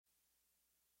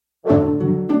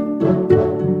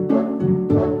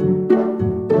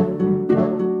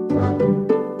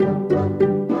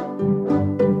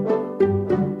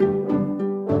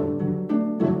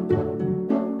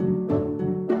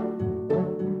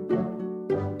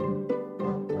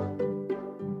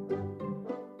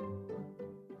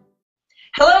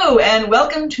Hello, and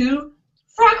welcome to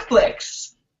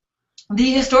Frockflix,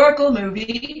 the historical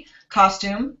movie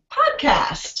costume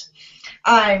podcast.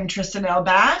 I'm Tristan L.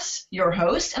 Bass, your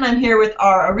host, and I'm here with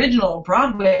our original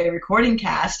Broadway recording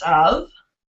cast of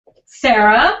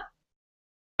Sarah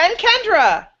and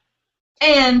Kendra.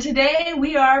 And today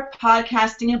we are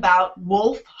podcasting about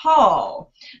Wolf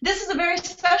Hall. This is a very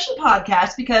special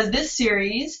podcast because this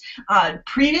series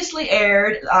previously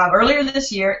aired earlier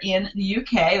this year in the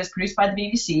UK. It was produced by the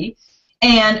BBC.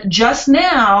 And just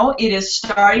now it is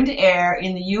starting to air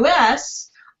in the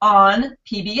US on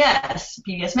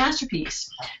PBS Masterpiece.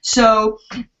 So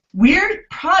we're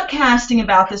podcasting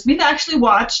about this. We've actually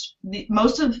watched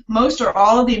most or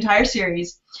all of the entire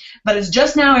series, but it's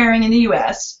just now airing in the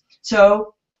US.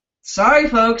 So, sorry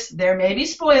folks, there may be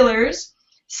spoilers.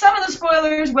 Some of the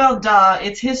spoilers, well, duh,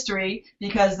 it's history,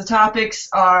 because the topics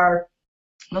are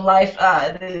the life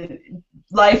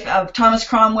of Thomas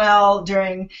Cromwell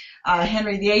during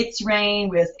Henry VIII's reign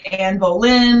with Anne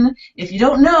Boleyn. If you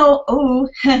don't know,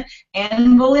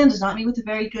 Anne Boleyn does not meet with a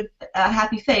very good,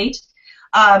 happy fate.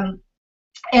 And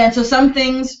so some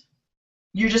things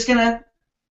you're just going to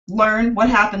learn what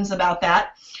happens about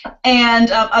that.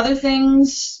 And other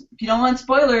things, if you don't want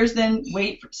spoilers, then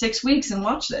wait for 6 weeks and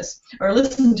watch this, or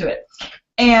listen to it.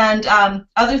 And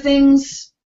other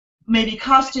things, maybe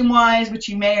costume-wise, which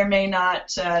you may or may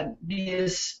not be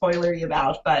as spoilery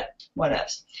about, but what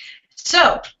else?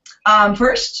 So,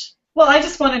 first... Well, I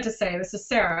just wanted to say, this is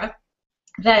Sarah,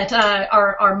 that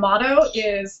our motto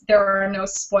is, there are no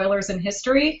spoilers in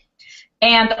history.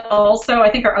 And also, I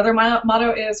think our other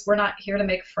motto is, we're not here to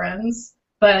make friends,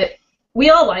 but we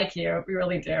all like you. We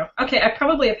really do. Okay, I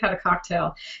probably have had a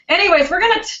cocktail. Anyways, we're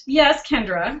going to... Yes,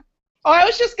 Kendra? Oh, I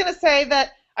was just going to say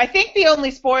that I think the only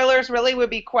spoilers really would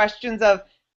be questions of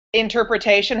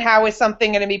interpretation. How is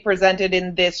something going to be presented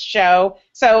in this show?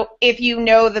 So if you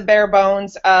know the bare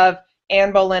bones of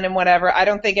Anne Boleyn and whatever, I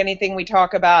don't think anything we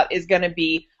talk about is going to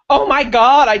be, oh my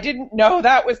God, I didn't know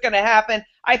that was going to happen.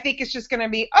 I think it's just going to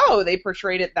be, oh, they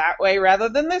portrayed it that way rather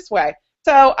than this way.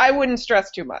 So I wouldn't stress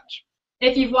too much.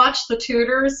 If you've watched The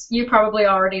Tudors, you probably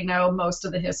already know most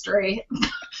of the history.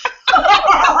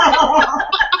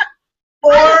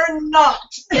 Or not.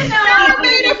 You know,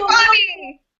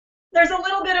 there's a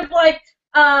little bit of, like,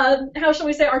 how shall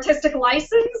we say, artistic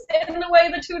license in the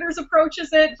way the Tudors approaches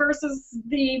it versus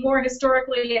the more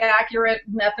historically accurate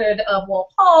method of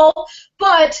Wolf Hall.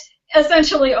 But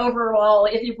essentially, overall,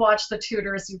 if you've watched The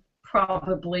Tudors, you've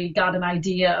probably got an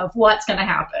idea of what's going to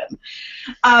happen.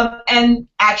 And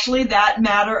actually, that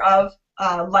matter of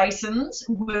license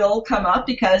will come up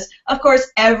because, of course,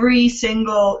 every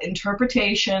single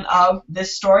interpretation of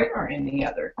this story or any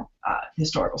other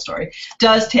historical story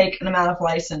does take an amount of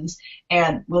license,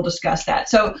 and we'll discuss that.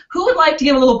 So who would like to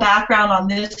give a little background on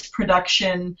this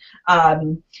production,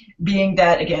 being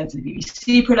that, again, it's a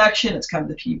BBC production, it's come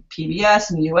to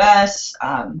PBS in the US.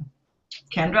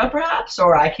 Kendra, perhaps,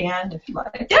 or I can, if you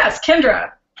like. Yes,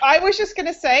 Kendra. I was just going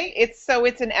to say, it's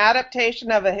an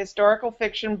adaptation of a historical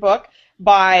fiction book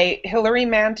by Hilary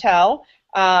Mantel,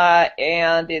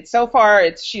 and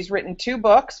she's written 2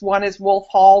 books. One is Wolf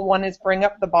Hall, one is Bring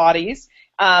Up the Bodies.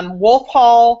 Wolf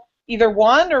Hall either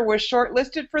won or was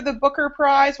shortlisted for the Booker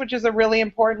Prize, which is a really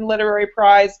important literary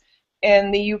prize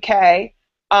in the UK.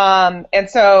 And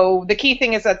so the key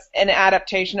thing is that's an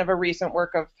adaptation of a recent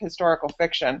work of historical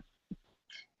fiction.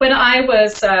 When I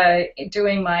was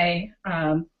doing my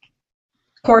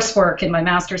coursework in my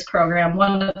master's program,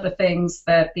 one of the things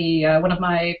that one of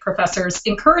my professors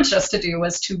encouraged us to do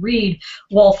was to read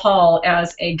Wolf Hall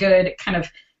as a good kind of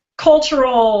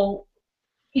cultural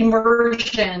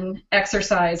immersion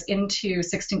exercise into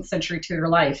 16th century Tudor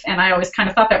life. And I always kind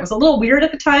of thought that was a little weird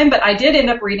at the time, but I did end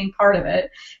up reading part of it.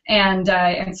 And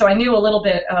so I knew a little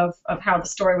bit of how the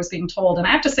story was being told. And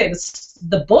I have to say,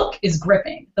 the book is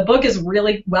gripping. The book is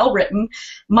really well written.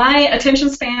 My attention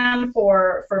span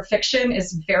for fiction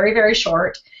is very, very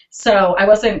short. So I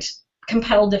wasn't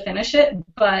compelled to finish it,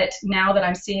 but now that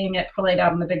I'm seeing it played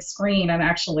out on the big screen, I'm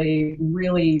actually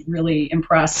really, really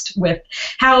impressed with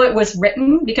how it was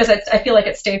written, because I feel like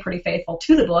it stayed pretty faithful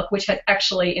to the book, which had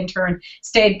actually, in turn,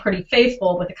 stayed pretty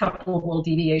faithful with a couple of little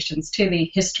deviations to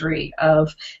the history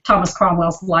of Thomas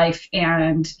Cromwell's life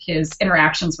and his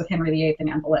interactions with Henry VIII and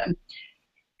Anne Boleyn.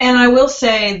 And I will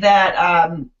say that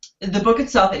the book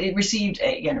itself, it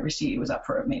was up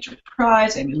for a major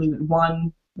prize. Amy Lou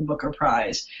won the Booker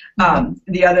Prize.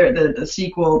 The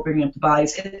sequel, Bringing Up the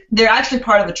Bodies, they're actually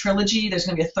part of a trilogy. There's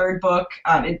going to be a 3rd book.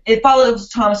 It follows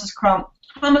Thomas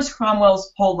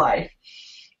Cromwell's whole life,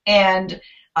 and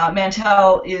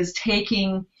Mantel is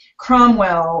taking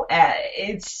Cromwell.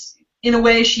 It's in a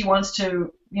way she wants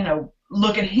to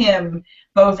look at him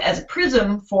both as a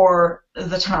prism for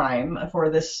the time, for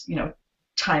this,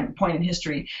 time point in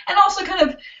history, and also kind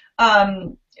of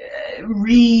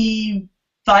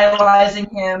revitalizing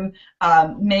him,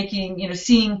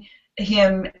 seeing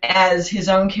him as his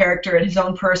own character and his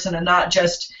own person, and not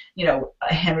just a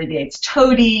Henry VIII's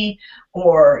toady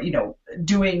or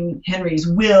doing Henry's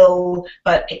will,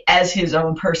 but as his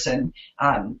own person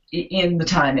in the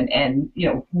time, and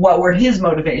what were his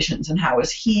motivations and how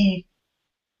was he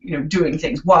doing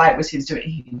things, why was he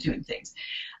doing things.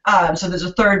 So there's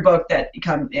a third book that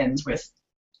ends with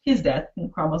his death,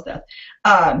 Cromwell's death.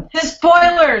 His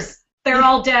spoilers. They're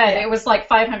all dead. Yeah. It was like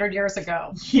 500 years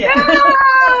ago. Yeah.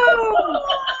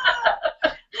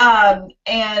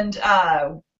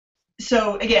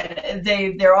 So again,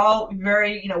 they're all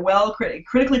very well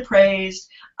critically praised.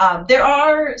 There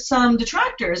are some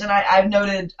detractors, and I've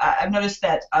noticed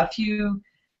that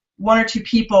one or two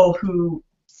people who,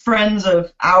 friends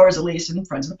of ours at least, and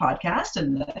friends of the podcast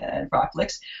and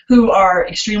Frockflix, who are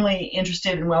extremely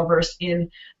interested and well versed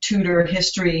in Tudor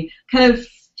history, kind of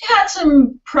had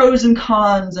some pros and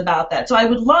cons about that. So I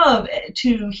would love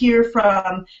to hear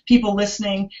from people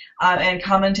listening and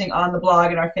commenting on the blog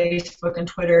and our Facebook and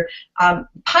Twitter.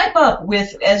 Pipe up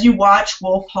as you watch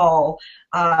Wolf Hall,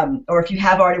 or if you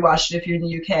have already watched it if you're in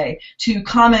the UK, to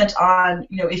comment on,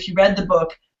 if you read the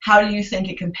book, how do you think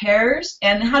it compares,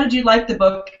 and how did you like the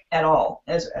book at all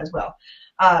as well.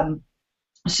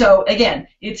 So again,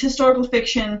 it's historical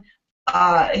fiction.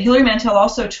 Hilary Mantel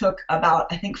also took about,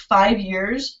 I think, 5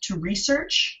 years to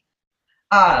research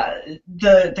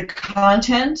the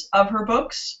content of her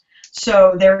books.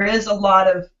 So there is a lot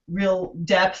of real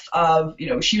depth of,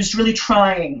 she was really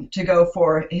trying to go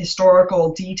for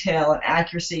historical detail and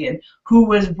accuracy and who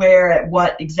was where at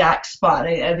what exact spot.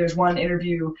 And there's one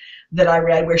interview that I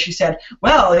read where she said,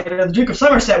 well, the Duke of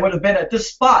Somerset would have been at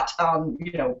this spot on,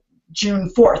 June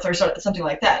 4th or something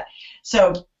like that.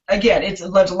 So again,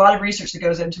 there's a lot of research that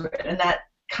goes into it, and that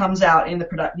comes out in the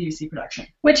BBC production.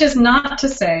 Which is not to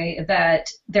say that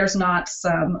there's not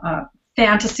some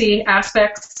fantasy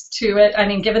aspects to it. I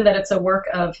mean, given that it's a work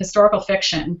of historical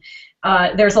fiction,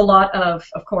 there's a lot of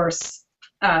course,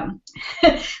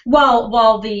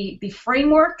 while the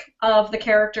framework of the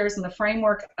characters and the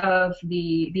framework of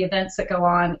the events that go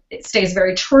on, it stays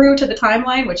very true to the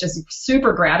timeline, which is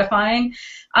super gratifying.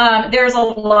 There's a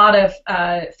lot of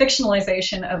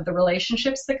fictionalization of the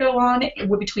relationships that go on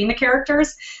between the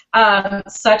characters,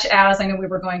 such as, I know we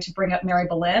were going to bring up Mary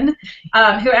Boleyn,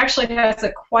 who actually has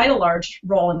quite a large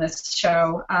role in this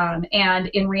show, and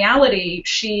in reality,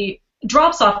 she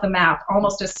drops off the map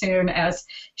almost as soon as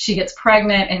she gets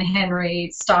pregnant and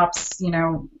Henry stops,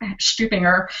 stooping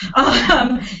her.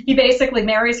 He basically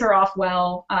marries her off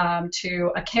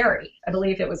to a Carey. I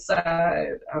believe it was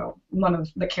one of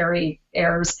the Carey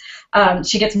heirs.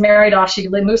 She gets married off. She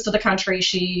moves to the country.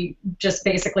 She just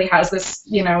basically has this,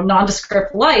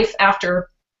 nondescript life after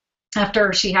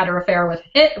she had her affair with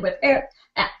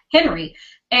Henry.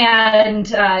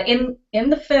 And in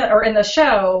the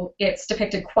show, it's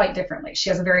depicted quite differently. She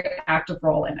has a very active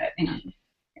role in it. And,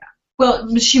 yeah.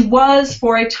 Well, she was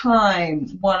for a time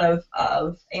one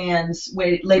of Anne's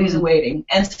ladies in waiting,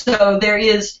 and so there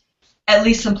is at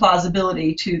least some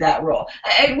plausibility to that role.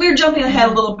 We're jumping ahead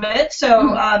a little bit,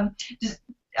 so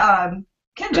Kendra.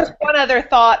 Just one other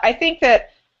thought. I think that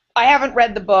I haven't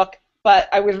read the book, but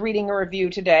I was reading a review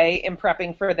today in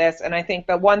prepping for this, and I think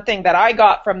the one thing that I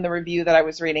got from the review that I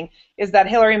was reading is that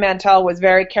Hilary Mantel was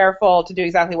very careful to do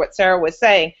exactly what Sarah was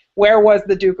saying. Where was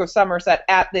the Duke of Somerset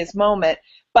at this moment?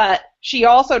 But she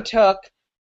also took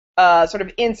sort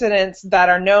of incidents that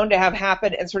are known to have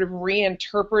happened and sort of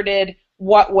reinterpreted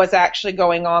what was actually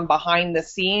going on behind the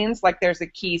scenes. Like there's a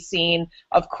key scene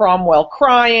of Cromwell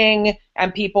crying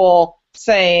and people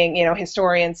saying,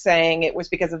 historians saying it was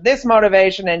because of this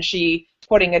motivation, and she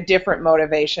putting a different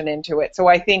motivation into it. So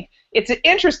I think it's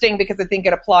interesting because I think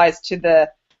it applies to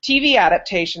the TV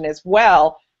adaptation as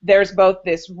well. There's both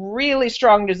this really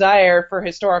strong desire for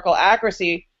historical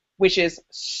accuracy, which is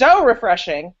so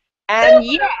refreshing, and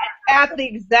yet at the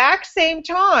exact same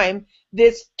time,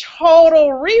 this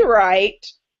total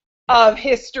rewrite of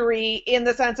history in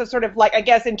the sense of sort of like, I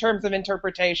guess, in terms of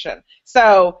interpretation.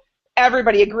 So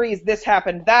everybody agrees this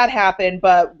happened, that happened,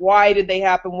 but why did they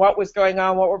happen? What was going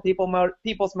on? What were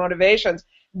people's motivations?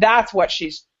 That's what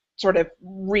she's sort of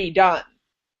redone.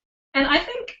 And I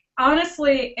think,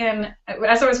 honestly,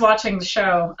 as I was watching the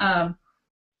show,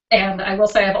 and I will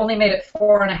say I've only made it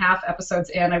 4.5 episodes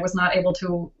in. I was not able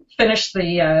to finish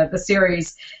the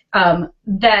series.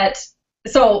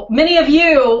 So many of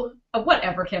you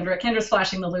whatever, Kendra. Kendra's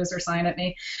flashing the loser sign at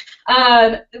me.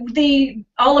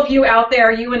 All of you out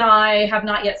there, you and I have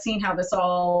not yet seen how this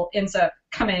all ends up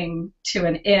coming to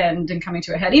an end and coming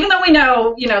to a head. Even though we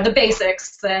know, the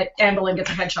basics that Anne Boleyn gets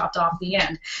her head chopped off at the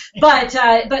end. But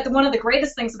one of the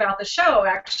greatest things about the show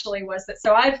actually was that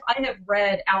I have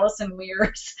read Alison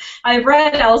Weir's. I've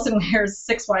read Alison Weir's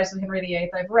Six Wives of Henry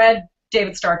VIII. I've read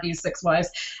David Starkey's Six Wives.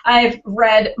 I've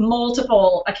read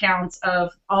multiple accounts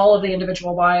of all of the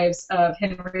individual wives of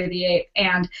Henry VIII,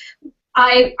 and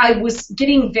I was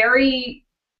getting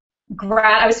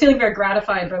I was feeling very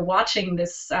gratified by watching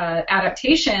this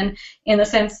adaptation, in the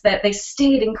sense that they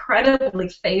stayed incredibly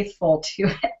faithful to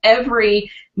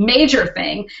every major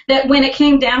thing, that when it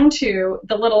came down to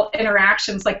the little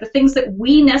interactions, like the things that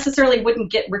we necessarily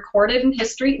wouldn't get recorded in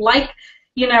history, like,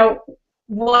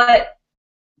 what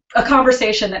a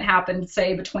conversation that happened,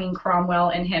 say, between Cromwell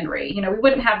and Henry. We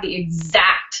wouldn't have the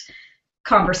exact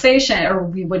conversation, or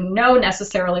we wouldn't know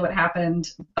necessarily what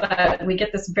happened, but we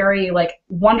get this very,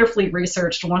 wonderfully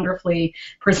researched, wonderfully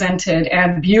presented,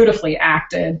 and beautifully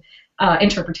acted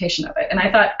interpretation of it. And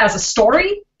I thought, as a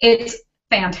story, it's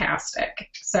fantastic.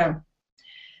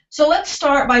 So let's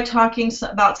start by talking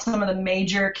about some of the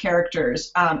major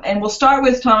characters, and we'll start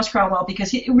with Thomas Cromwell,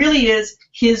 because it really is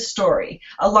his story.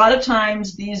 A lot of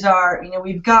times these are,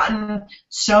 we've gotten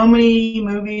so many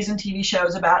movies and TV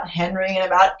shows about Henry and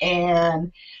about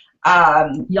Anne,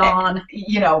 yawn,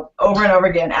 over and over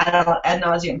again, ad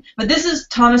nauseum. But this is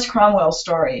Thomas Cromwell's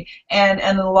story, and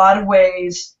in a lot of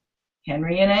ways,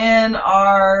 Henry and Anne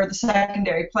are the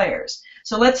secondary players.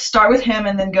 So let's start with him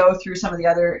and then go through some of the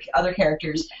other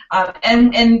characters.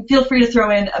 And feel free to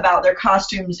throw in about their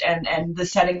costumes and the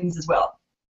settings as well.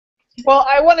 Well,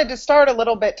 I wanted to start a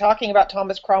little bit talking about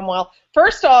Thomas Cromwell.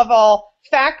 First of all,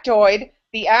 factoid,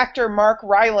 the actor Mark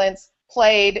Rylance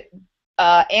played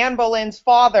Anne Boleyn's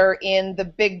father in the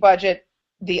big budget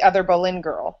The Other Boleyn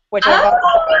Girl, which I love.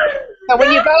 So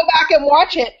when you go back and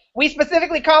watch it, we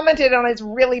specifically commented on his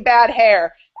really bad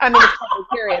hair. I mean, it's probably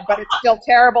period, but it's still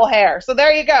terrible hair. So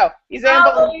there you go. He's Anne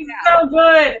Boleyn. He's so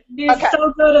good. He's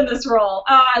so good in this role.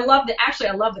 I love the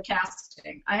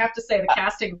casting. I have to say, the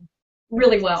casting,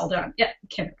 really well done. Yeah,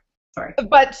 Kim, sorry.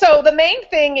 But so the main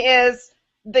thing is,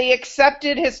 the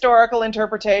accepted historical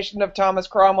interpretation of Thomas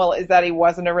Cromwell is that he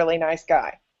wasn't a really nice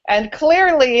guy. And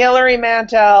clearly Hilary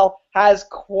Mantel has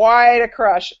quite a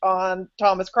crush on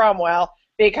Thomas Cromwell,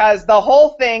 because the whole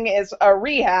thing is a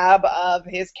rehab of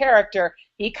his character.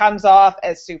 He comes off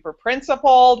as super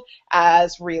principled,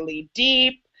 as really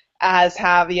deep, as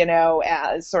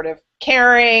as sort of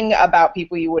caring about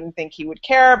people you wouldn't think he would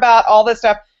care about, all this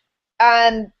stuff.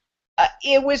 And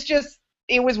it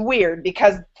was weird,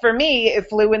 because for me, it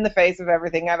flew in the face of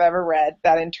everything I've ever read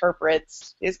that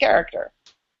interprets his character.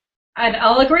 And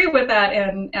I'll agree with that.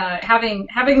 And having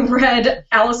read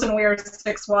Alison Weir's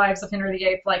Six Wives of Henry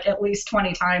VIII at least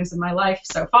 20 times in my life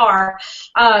so far,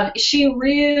 she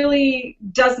really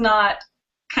does not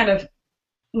kind of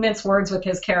mince words with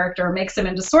his character, makes him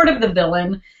into sort of the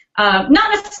villain. Not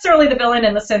necessarily the villain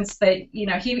in the sense that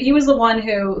he was the one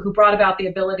who brought about the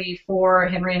ability for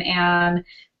Henry and Anne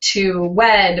to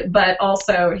wed, but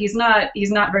also he's not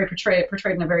very portrayed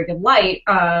in a very good light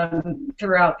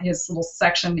throughout his little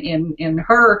section in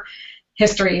her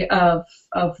history of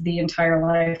the entire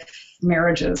life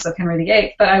marriages of Henry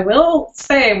VIII. But I will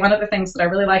say, one of the things that I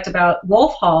really liked about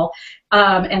Wolf Hall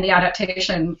and the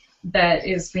adaptation that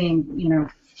is being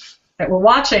that we're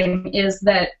watching, is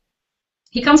that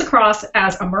he comes across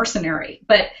as a mercenary,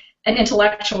 but an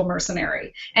intellectual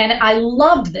mercenary. And I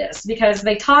loved this, because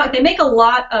they make a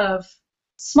lot of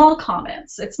small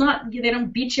comments. It's not, they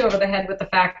don't beat you over the head with the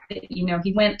fact that,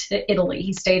 he went to Italy.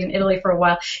 He stayed in Italy for a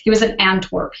while. He was in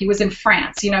Antwerp. He was in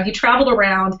France. He traveled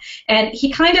around, and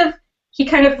he kind of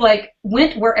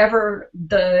went wherever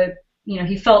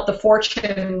he felt the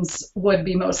fortunes would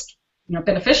be most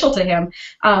beneficial to him.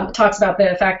 Talks about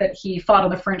the fact that he fought on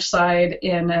the French side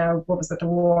in the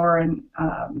war in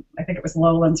I think it was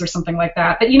Lowlands or something like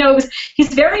that. But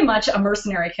he's very much a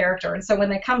mercenary character, and so when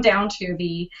they come down to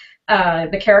the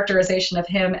characterization of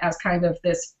him as kind of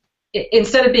this,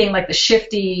 instead of being like the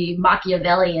shifty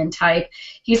Machiavellian type,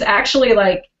 he's actually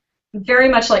very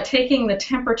much taking the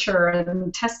temperature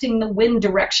and testing the wind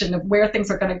direction of where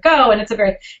things are going to go, and it's a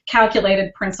very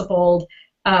calculated, principled,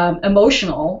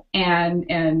 emotional and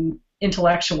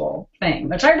intellectual thing,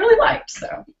 which I really liked.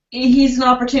 So he's an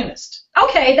opportunist.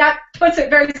 Okay, that puts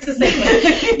it very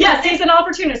succinctly. Yes, he's an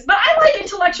opportunist, but I like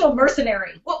intellectual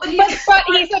mercenary. Well, but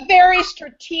he's a very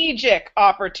strategic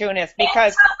opportunist,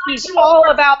 because he's all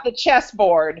about the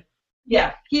chessboard.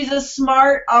 Yeah, he's a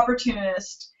smart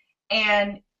opportunist,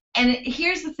 and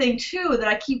here's the thing too that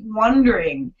I keep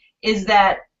wondering is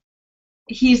that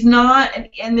he's not,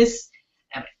 and this,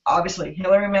 obviously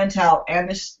Hilary Mantel and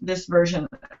this version,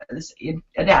 this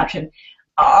adaptation,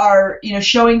 are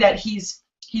showing that he's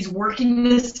working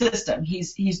the system.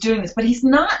 He's doing this, but he's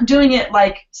not doing it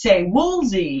like, say,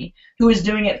 Woolsey, who is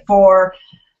doing it for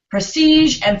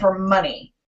prestige and for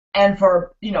money and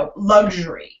for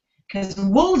luxury. Because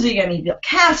Woolsey, he built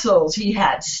castles, he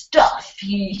had stuff,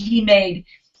 he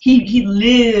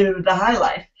lived the high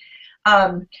life.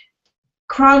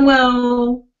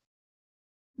 Cromwell,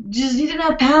 he didn't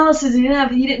have palaces. He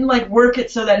didn't like work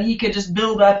it so that he could just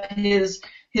build up his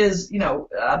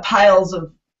piles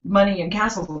of money and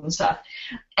castles and stuff.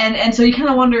 And so you kind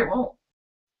of wonder, well,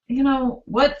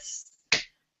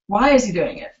 why is he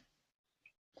doing it?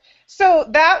 So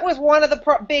that was one of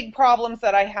the big problems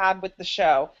that I had with the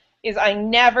show, is I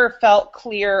never felt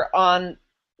clear on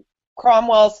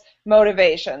Cromwell's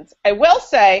motivations. I will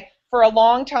say, for a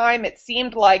long time, it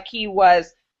seemed like he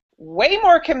was way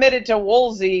more committed to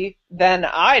Wolsey than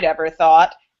I'd ever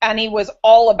thought, and he was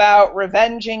all about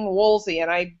revenging Wolsey. And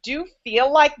I do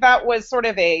feel like that was sort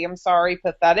of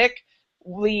pathetic.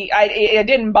 I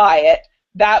didn't buy it.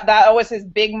 That was his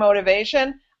big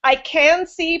motivation. I can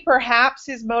see perhaps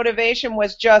his motivation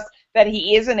was just that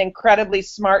he is an incredibly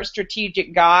smart,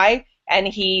 strategic guy, and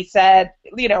he said,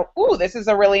 ooh, this is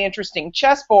a really interesting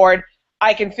chessboard.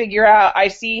 I can figure out, I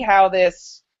see how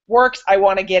this works. I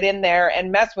want to get in there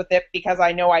and mess with it because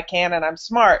I know I can and I'm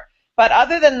smart. But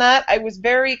other than that, I was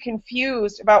very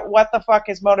confused about what the fuck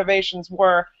his motivations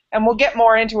were, and we'll get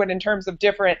more into it in terms of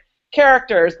different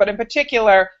characters, but in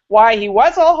particular, why he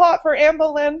was all hot for Anne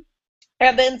Boleyn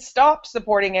and then stopped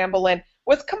supporting Anne Boleyn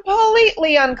was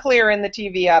completely unclear in the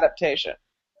TV adaptation.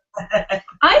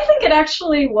 I think it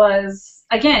actually was,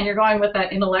 again, you're going with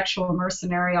that intellectual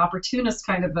mercenary opportunist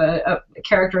kind of a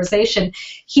characterization.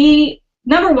 He,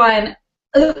 number one,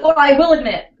 I will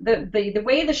admit, the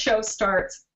way the show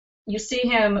starts, you see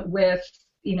him with,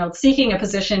 seeking a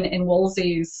position in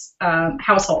Wolsey's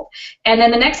household. And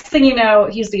then the next thing you know,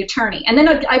 he's the attorney. And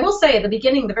then I will say at the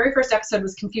beginning, the very first episode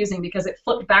was confusing because it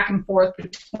flipped back and forth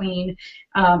between,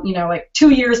 like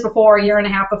 2 years before, a year and a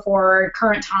half before,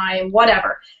 current time,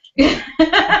 whatever.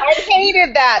 I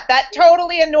hated that. That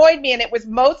totally annoyed me, and it was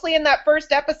mostly in that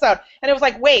first episode. And it was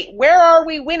like, wait, where are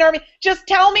we? When are we? Just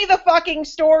tell me the fucking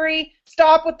story.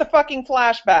 Stop with the fucking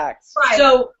flashbacks.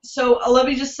 Right. So let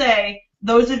me just say,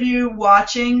 those of you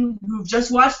watching who've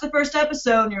just watched the first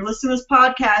episode and you're listening to this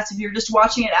podcast, if you're just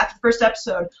watching it after the first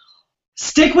episode,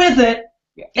 stick with it.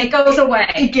 It goes away.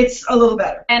 It gets a little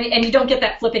better. And you don't get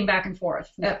that flipping back and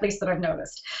forth, at least that I've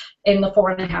noticed in the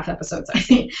 4.5 episodes I've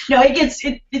seen. No,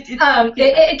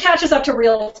 it catches up to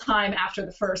real time after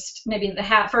the first, maybe the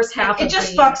first half. It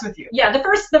just fucks with you. Yeah, the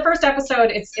first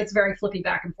episode, it's very flippy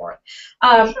back and forth.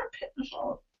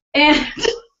 And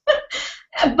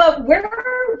but where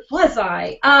was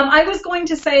I? I was going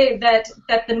to say that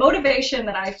the motivation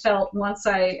that I felt once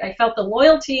I felt the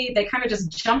loyalty, they kind of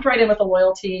just jumped right in with the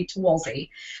loyalty to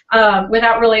Wolsey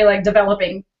without really like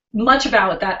developing much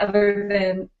about that other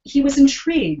than he was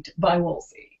intrigued by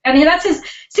Wolsey. I mean,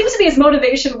 seems to be his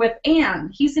motivation with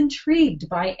Anne. He's intrigued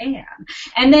by Anne.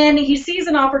 And then he sees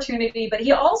an opportunity, but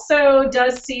he also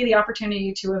does see the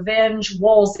opportunity to avenge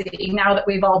Wolsey, now that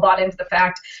we've all bought into the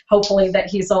fact, hopefully, that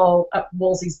he's all up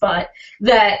Wolsey's butt,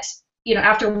 that,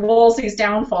 after Wolsey's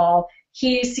downfall,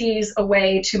 he sees a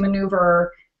way to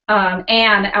maneuver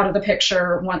Anne out of the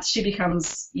picture once she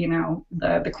becomes,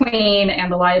 the queen and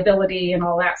the liability and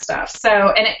all that stuff.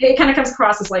 So, and it kind of comes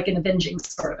across as like an avenging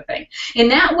sort of a thing. In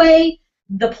that way,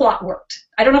 the plot worked.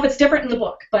 I don't know if it's different in the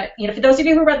book, but for those of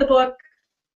you who read the book,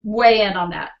 weigh in on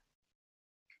that.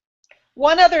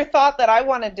 One other thought that I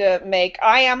wanted to make,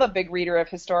 I am a big reader of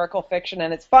historical fiction,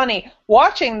 and it's funny,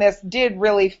 watching this did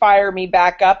really fire me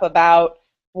back up about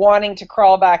wanting to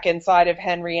crawl back inside of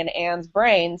Henry and Anne's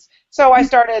brains. So I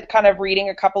started kind of reading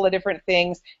a couple of different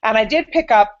things, and I did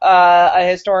pick up a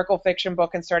historical fiction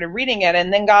book and started reading it,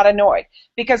 and then got annoyed.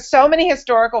 Because so many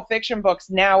historical fiction books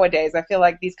nowadays, I feel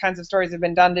like these kinds of stories have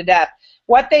been done to death.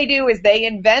 What they do is they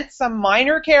invent some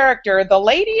minor character, the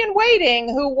lady-in-waiting,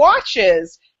 who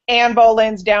watches Anne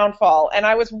Boleyn's downfall. And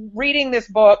I was reading this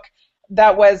book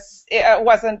that was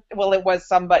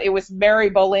Mary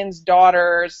Boleyn's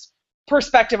daughter's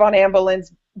perspective on Anne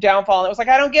Boleyn's downfall, and it was like,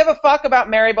 I don't give a fuck about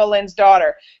Mary Boleyn's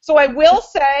daughter. So I will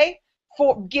say,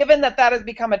 given that has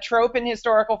become a trope in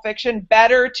historical fiction,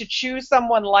 better to choose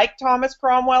someone like Thomas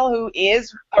Cromwell, who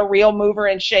is a real mover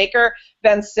and shaker,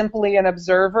 than simply an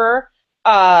observer,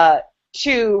 to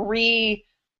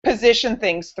reposition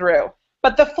things through.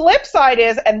 But the flip side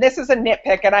is, and this is a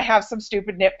nitpick, and I have some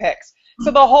stupid nitpicks. So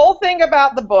the whole thing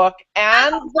about the book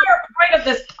and That's the point of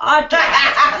this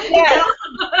podcast.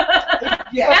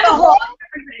 Yes.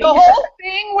 The whole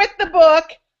thing with the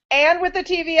book and with the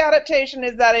TV adaptation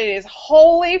is that it is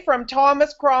wholly from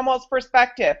Thomas Cromwell's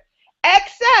perspective,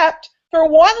 except for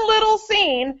one little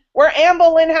scene where Anne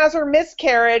Boleyn has her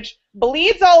miscarriage,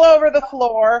 bleeds all over the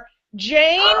floor,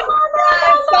 Jane and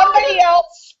somebody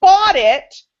else spot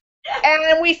it,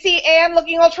 and we see Anne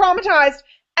looking all traumatized.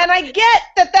 And I get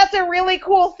that that's a really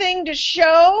cool thing to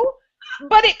show,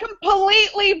 but it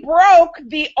completely broke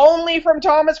the only from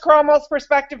Thomas Cromwell's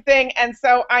perspective thing, and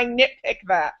so I nitpick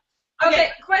that.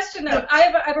 Okay, question though. I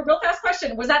have a real fast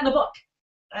question. Was that in the book,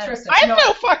 Tristan? I have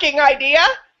no fucking idea.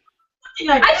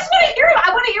 I just want to hear it.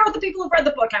 I want to hear what the people who've read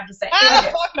the book have to say.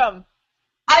 Fuck them.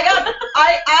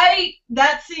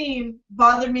 That scene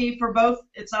bothered me for both.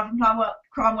 It's not from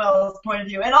Cromwell's point of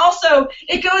view, and also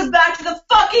it goes back to the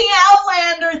fucking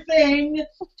Outlander thing.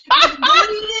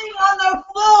 Bleeding on the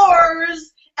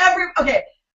floors.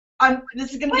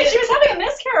 This is gonna. Wait, she was having a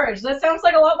miscarriage. That sounds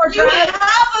like a lot more dramatic.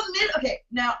 Okay,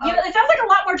 now. It sounds like a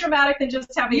lot more dramatic than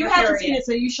just having. You haven't seen it,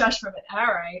 so you shush from it. All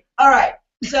right. All right.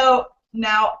 So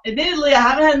now, admittedly, I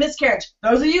haven't had a miscarriage.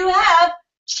 Those of you who have,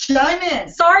 chime in.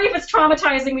 Sorry if it's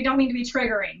traumatizing. We don't mean to be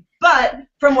triggering. But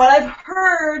from what I've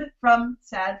heard from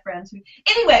sad friends,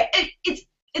 anyway,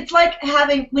 it's like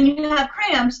having when you have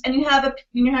cramps and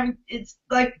it's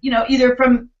like either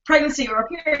from pregnancy or a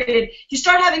period, you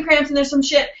start having cramps and there's some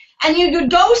shit, and you could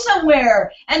go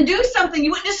somewhere and do something.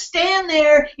 You wouldn't just stand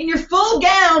there in your full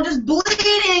gown just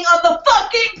bleeding on the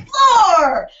fucking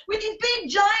floor with these big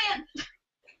giant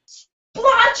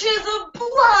splotches of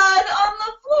blood on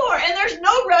the floor, and there's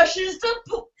no rushes to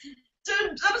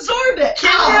absorb it.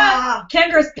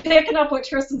 Kendra's picking up what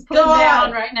Tristan's putting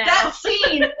down right now. That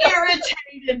scene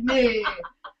irritated me.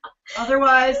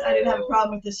 Otherwise, I didn't have a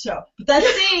problem with this show. But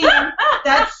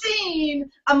that scene,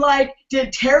 I'm like,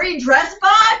 did Terry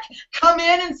Dressbach come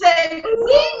in and say,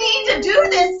 we need to do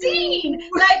this scene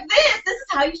like this. This is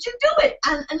how you should do it.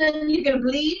 And then you're going to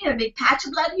bleed, a big patch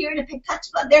of blood here, and a big patch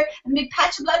of blood there, and a big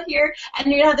patch of blood here, and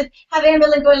you're going to have Anne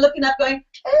Boleyn looking up going,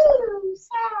 ooh,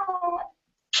 sad.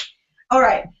 All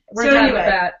right. We're done with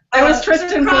that. That was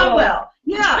Tristan Cromwell.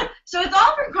 Yeah. So it's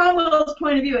all from Cromwell's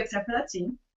point of view, except for that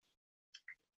scene.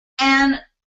 And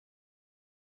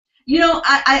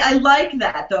I like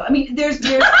that though. I mean, there's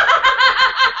you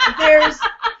just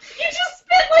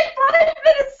spent like 5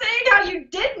 minutes saying how you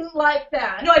didn't like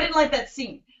that. No, I didn't like that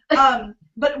scene.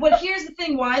 But here's the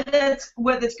thing, why that's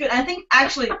good. I think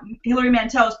actually Hilary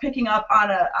Mantel is picking up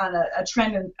on a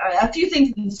trend in a few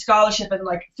things in scholarship and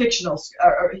like fictional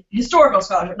or historical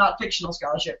scholarship, not fictional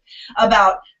scholarship,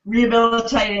 about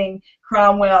rehabilitating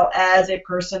Cromwell as a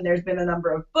person. There's been a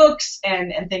number of books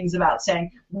and things about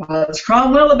saying, was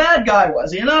Cromwell a bad guy?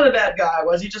 Was he not a bad guy?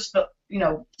 Was he just,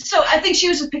 So I think she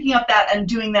was just picking up that and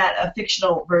doing that, a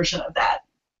fictional version of that.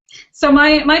 So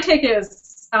my take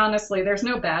is, honestly, there's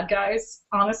no bad guys,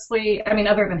 honestly. I mean,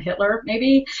 other than Hitler,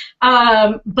 maybe.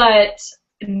 But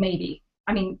maybe.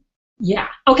 I mean, yeah.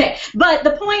 Okay. But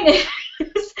the point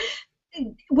is,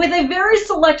 with a very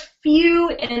select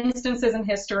few instances in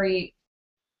history,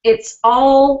 it's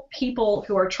all people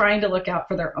who are trying to look out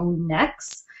for their own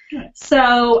necks.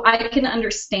 So I can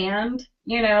understand,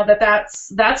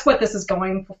 that's what this is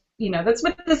going for. That's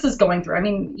what this is going through. I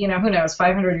mean, who knows?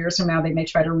 500 years from now, they may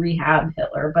try to rehab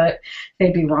Hitler, but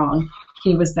they'd be wrong.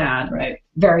 He was bad. Right.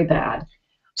 Very bad.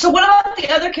 So what about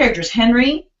the other characters?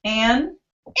 Henry, Anne?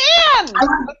 Anne! Let's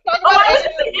talk about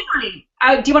Henry.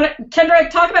 Do you want to, Kendra,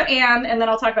 talk about Anne, and then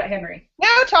I'll talk about Henry. No,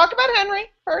 talk about Henry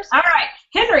first. All right.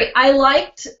 Henry, I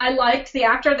liked the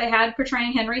actor they had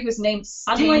portraying Henry, whose name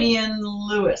suddenly... Damian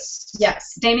Lewis.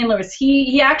 Yes, Damian Lewis.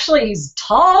 He's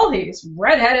tall, he's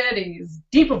redheaded, he's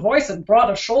deep of voice and broad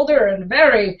of shoulder and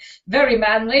very, very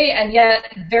manly, and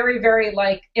yet very, very,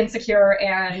 insecure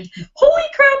and, holy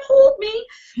crap, hold me,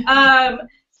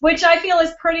 which I feel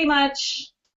is pretty much...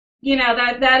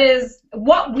 that is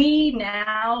what we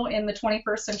now in the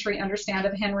 21st century understand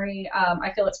of Henry.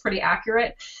 I feel it's pretty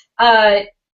accurate.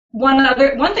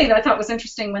 One thing that I thought was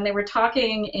interesting when they were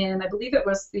talking in, I believe it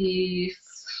was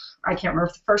I can't remember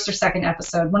if the first or second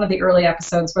episode, one of the early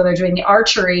episodes where they're doing the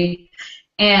archery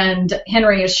and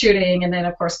Henry is shooting, and then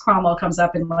of course Cromwell comes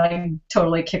up and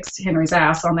totally kicks Henry's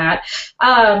ass on that.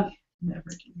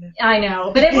 Never do that. I know,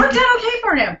 but it worked out okay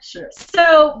for him. Sure.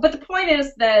 So, but the point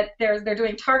is that they're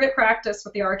doing target practice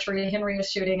with the archery. Henry is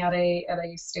shooting at a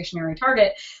stationary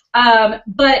target,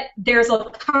 but there's a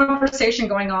conversation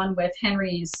going on with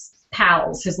Henry's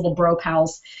pals, his little bro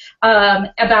pals,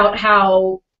 about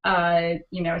how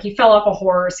he fell off a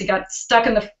horse. He got stuck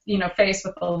in the face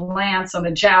with a lance on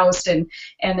a joust, and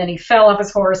then he fell off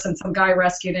his horse, and some guy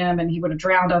rescued him, and he would have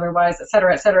drowned otherwise, et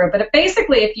cetera, et cetera. But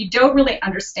basically, if you don't really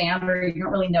understand or you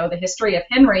don't really know the history of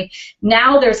Henry,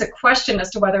 now there's a question as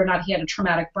to whether or not he had a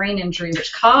traumatic brain injury,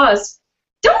 which caused.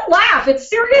 Don't laugh. It's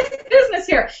serious business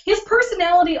here. His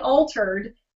personality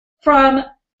altered from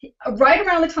right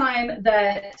around the time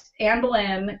that Anne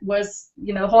Boleyn was,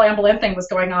 the whole Anne Boleyn thing was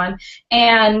going on,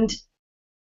 and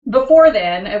before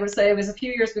then, it was a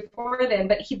few years before then,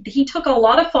 but he took a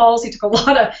lot of falls, he took a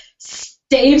lot of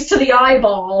staves to the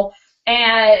eyeball,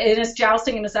 and in his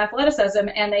jousting and his athleticism,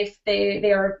 and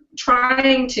they are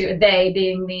trying to, they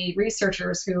being the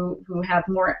researchers who have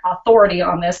more authority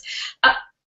on this,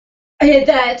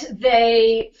 that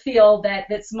they feel that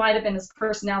this might have been his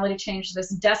personality change, this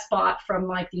despot from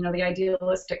the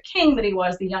idealistic king that he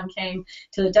was, the young king,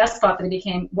 to the despot that he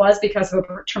became, was because of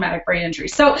a traumatic brain injury.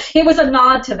 So it was a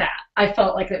nod to that. I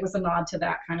felt like it was a nod to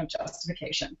that kind of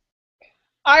justification.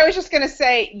 I was just going to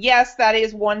say, yes, that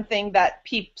is one thing that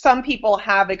some people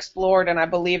have explored, and I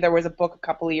believe there was a book a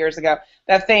couple of years ago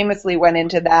that famously went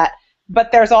into that.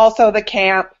 But there's also the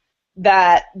camp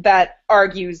that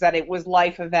argues that it was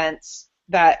life events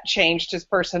that changed his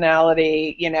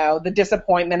personality, the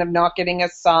disappointment of not getting a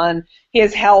son,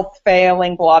 his health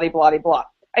failing, blah, blah, blah, blah.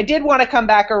 I did want to come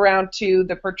back around to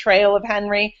the portrayal of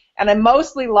Henry, and I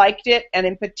mostly liked it, and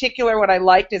in particular what I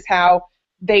liked is how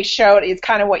they showed, it's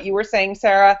kind of what you were saying,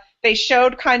 Sarah, they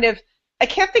showed kind of, I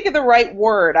can't think of the right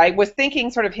word, I was thinking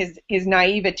sort of his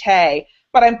naivete,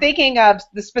 but I'm thinking of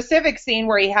the specific scene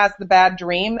where he has the bad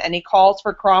dream and he calls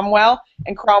for Cromwell,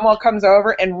 and Cromwell comes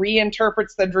over and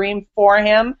reinterprets the dream for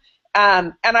him.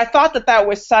 And I thought that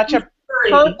was such a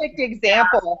perfect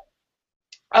example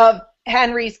of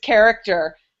Henry's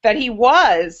character, that he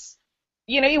was,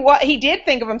 he did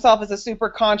think of himself as a super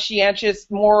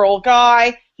conscientious, moral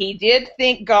guy. He did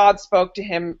think God spoke to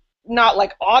him, not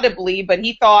like audibly, but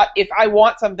he thought, if I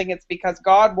want something, it's because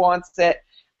God wants it.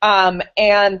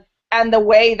 And the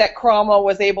way that Cromwell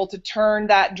was able to turn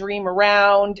that dream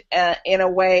around in a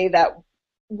way that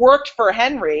worked for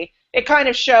Henry, it kind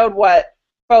of showed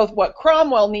both what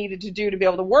Cromwell needed to do to be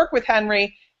able to work with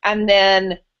Henry,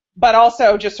 but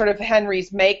also just sort of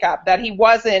Henry's makeup, that he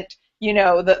wasn't,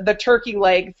 the turkey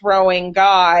leg throwing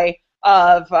guy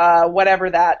of whatever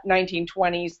that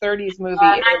 1920s, 30s movie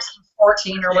is.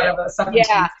 1914 or whatever. 17.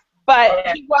 Yeah,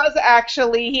 but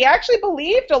he actually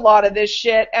believed a lot of this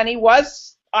shit, and he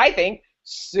was, I think,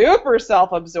 super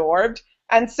self-absorbed.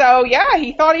 And so, yeah,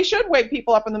 he thought he should wake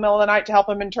people up in the middle of the night to help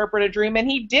him interpret a dream, and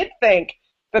he did think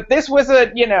that this was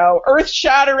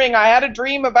earth-shattering, I had a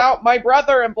dream about my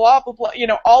brother and blah, blah, blah,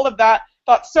 all of that,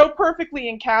 thought so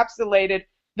perfectly encapsulated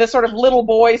the sort of little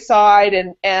boy side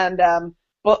and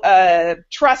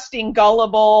trusting,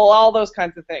 gullible, all those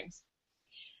kinds of things.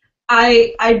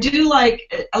 I do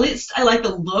like, at least I like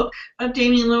the look of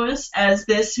Damian Lewis as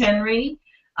this Henry.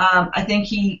 I think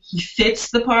he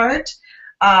fits the part.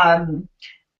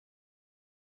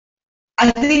 I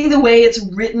think the way it's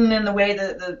written and the way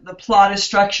the plot is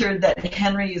structured, that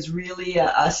Henry is really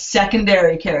a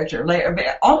secondary character,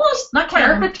 almost not quite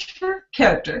a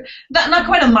character, not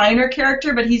quite a minor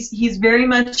character, but he's very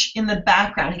much in the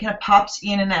background. He kind of pops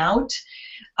in and out,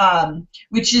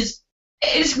 which is,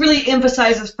 it just really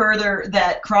emphasizes further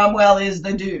that Cromwell is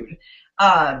the dude.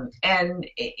 And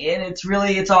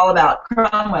it's all about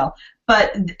Cromwell.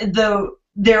 But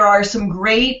there are some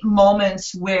great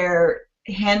moments where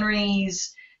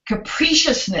Henry's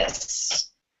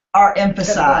capriciousness are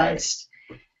emphasized.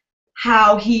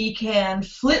 How he can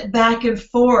flip back and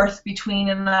forth between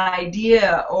an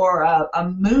idea or a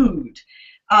mood.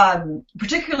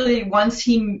 Particularly once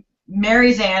he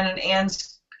marries Anne and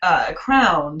Anne's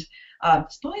crowned.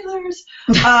 Spoilers.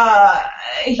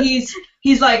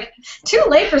 He's like, too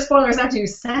late for spoilers after you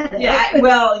said it. Yeah,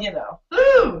 well,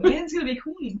 ooh, Anne's gonna be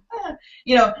queen.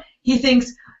 He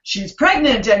thinks she's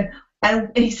pregnant,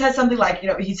 and he says something like,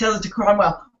 he says it to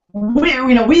Cromwell,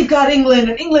 we've got England,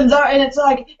 and England's our, and it's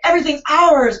like, everything's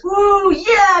ours. Woo,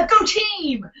 yeah, go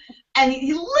team. And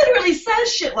he literally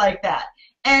says shit like that.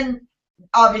 And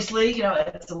obviously,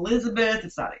 it's Elizabeth,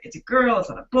 it's a girl, it's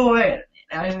not a boy,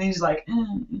 and he's like,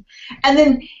 and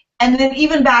then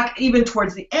even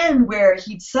towards the end, where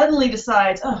he suddenly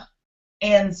decides, oh,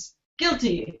 Anne's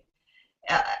guilty,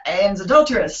 Anne's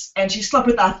adulterous, and she slept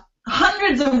with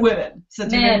hundreds of women.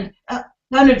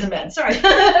 Hundreds of men. Sorry.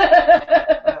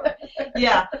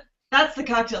 Yeah, that's the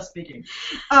cocktail speaking.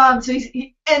 So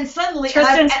and suddenly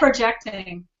Tristan's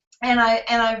projecting. And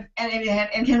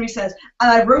Henry says, and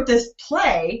I wrote this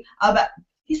play about.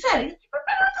 He said, I wrote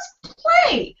this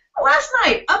play last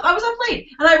night. I was up late,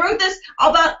 and I wrote this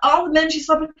about all the men she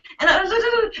slept with, and I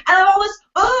have all this,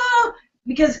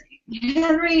 because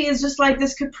Henry is just like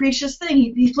this capricious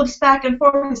thing. He flips back and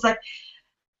forth. He's like,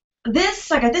 I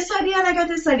got this idea, and I got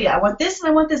this idea. I want this, and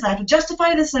I want this. I have to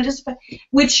justify this, and I justify,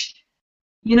 which,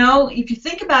 if you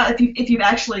think about, if you've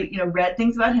actually, read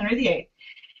things about Henry VIII,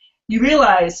 you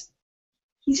realize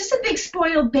he's just a big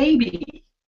spoiled baby.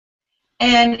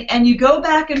 And you go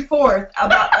back and forth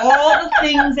about all the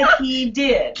things that he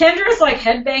did. Kendra's like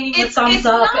headbanging with thumbs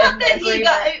up. It's not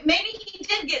that maybe he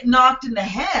did get knocked in the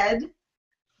head,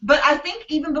 but I think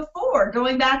even before,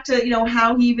 going back to,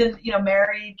 how he even,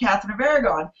 married Catherine of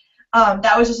Aragon,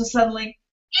 that was just a suddenly,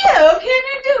 yeah, okay,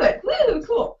 I'm gonna do it. Woo,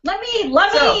 cool. Let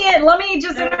me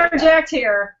just interject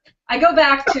here. I go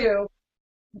back to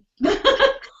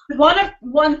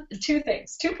two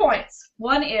things, 2 points.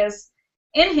 One is,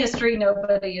 in history,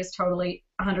 nobody is totally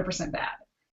 100% bad.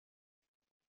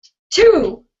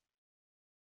 2,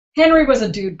 Henry was a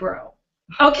dude bro.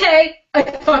 Okay? A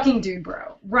fucking dude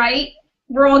bro, right?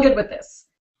 We're all good with this.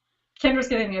 Kendra's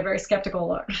giving me a very skeptical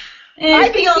look. I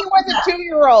think he was a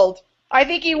 2-year-old. I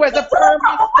think he was a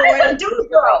permanent dude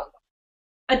bro.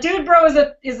 A dude bro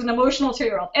is an emotional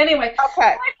 2-year-old. Anyway,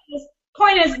 okay.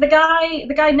 Point is, the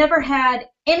guy never had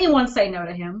anyone say no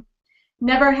to him.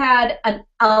 Never had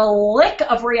a lick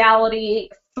of reality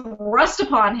thrust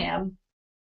upon him.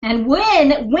 And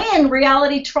when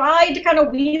reality tried to kind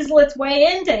of weasel its way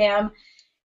into him,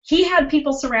 he had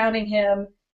people surrounding him,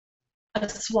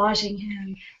 assuaging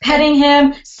him, petting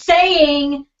him,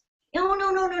 saying,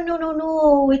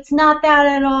 no, it's not that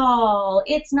at all.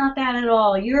 It's not that at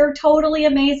all. You're totally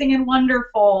amazing and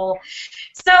wonderful.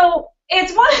 So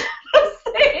it's one of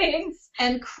those things.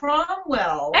 And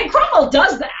Cromwell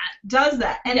does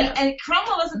that. And, yeah. And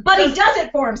Cromwell doesn't. But he does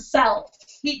it for himself.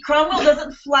 Cromwell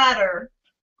doesn't flatter.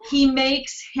 He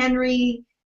makes Henry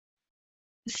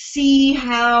see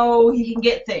how he can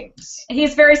get things.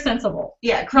 He's very sensible.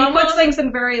 Yeah, Cromwell puts things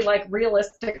in very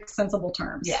realistic, sensible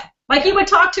terms. Yeah. Like you would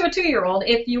talk to a 2-year-old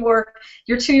if your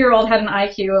 2-year-old had an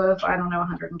IQ of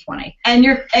 120. And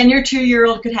your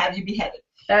 2-year-old could have you beheaded.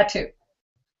 That too.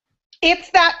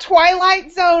 It's that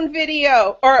Twilight Zone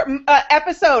video or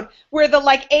episode where the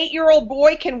 8-year-old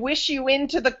boy can wish you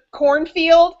into the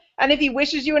cornfield, and if he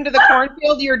wishes you into the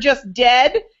cornfield, you're just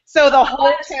dead. So the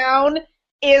whole town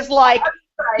is like,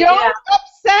 don't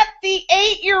upset the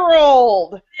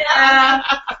 8-year-old. Yeah.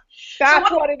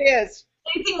 That's what it is.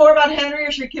 Anything more about Henry,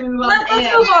 or should we move on to Anne?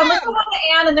 Let's move on. Let's move on to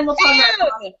Anne, and then we'll talk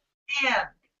about Anne.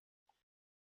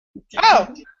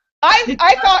 Oh,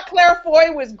 I thought Claire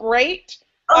Foy was great.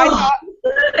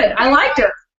 I liked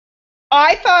her.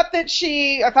 I thought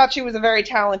she was a very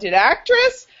talented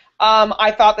actress.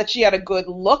 I thought that she had a good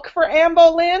look for Anne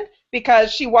Boleyn,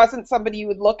 because she wasn't somebody you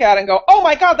would look at and go, oh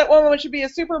my God, that woman should be a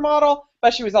supermodel.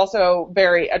 But she was also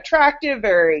very attractive,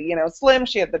 very, slim.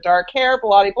 She had the dark hair,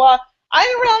 blah, blah, blah. I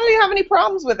didn't really have any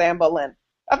problems with Anne Boleyn.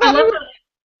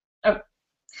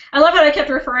 I love how I kept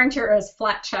referring to her as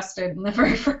flat-chested in the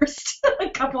very first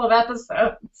couple of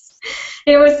episodes.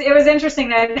 It was interesting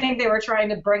that I think they were trying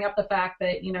to bring up the fact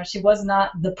that she was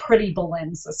not the pretty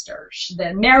Boleyn sister.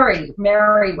 That Mary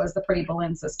was the pretty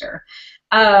Boleyn sister.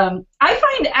 I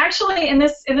find actually in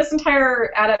this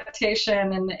entire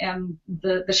adaptation and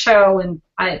the show and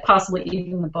possibly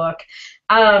even the book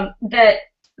that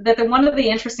one of the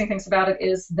interesting things about it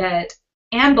is that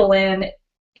Anne Boleyn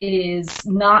is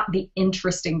not the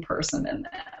interesting person in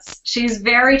this. She's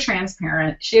very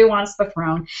transparent. She wants the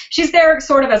throne. She's there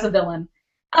sort of as a villain,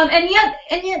 and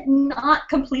yet not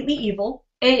completely evil.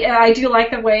 I do like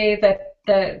the way that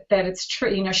it's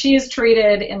she is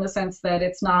treated in the sense that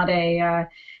it's not an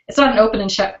open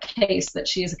and shut case that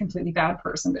she is a completely bad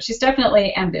person, but she's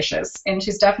definitely ambitious, and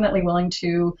she's definitely willing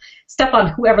to step on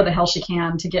whoever the hell she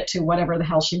can to get to whatever the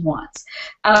hell she wants.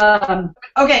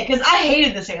 Okay, because I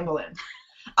hated this Anne Boleyn.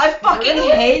 I fucking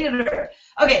hated her.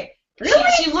 Okay, really?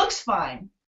 She looks fine.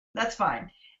 That's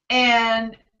fine.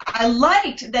 And I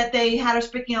liked that they had her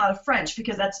speaking a lot of French,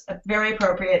 because that's very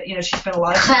appropriate. She spent a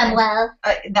lot of time. Cromwell.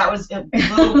 That was a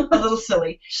little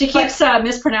silly. She keeps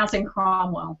mispronouncing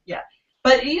Cromwell. Yeah.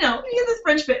 But, this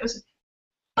French bit was...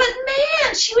 But,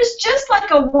 man, she was just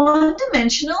like a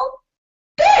one-dimensional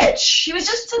bitch. She was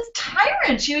just a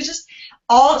tyrant. She was just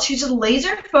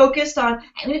laser focused on,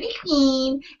 I'm going to be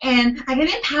queen, and I'm going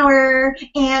to be in power,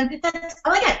 and that's,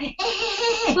 oh my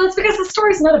God. Well, it's because the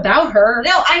story's not about her.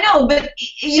 No, I know, but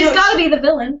she's got to be the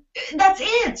villain. That's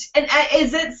it. And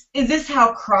is this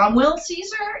how Cromwell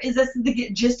sees her? Is this the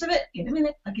gist of it? Give me a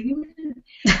minute. I'll give you a minute.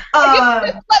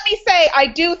 Let me say, I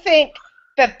do think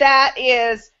that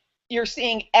is, you're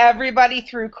seeing everybody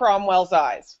through Cromwell's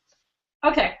eyes.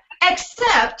 Okay.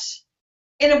 Except,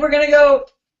 and if we're going to go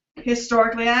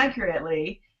historically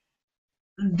accurately,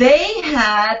 they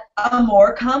had a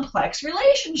more complex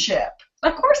relationship.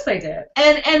 Of course they did.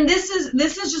 And this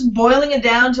is just boiling it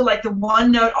down to like the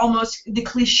one note, almost the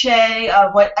cliche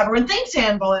of what everyone thinks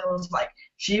Anne Boleyn was like.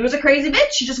 She was a crazy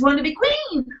bitch. She just wanted to be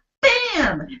queen.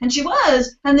 Bam! And she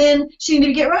was. And then she needed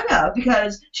to get rid of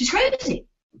because she's crazy.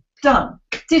 Done.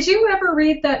 Did you ever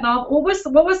read that novel? What was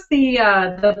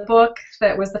the book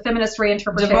that was the feminist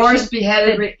reinterpretation? Divorced,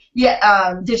 beheaded.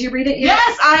 Did you read it yet?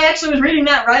 Yes, I actually was reading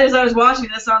that right as I was watching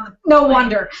this on the. No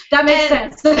wonder. That makes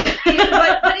sense. but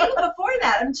even before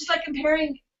that, I'm just like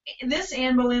comparing this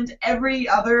Anne Boleyn to every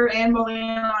other Anne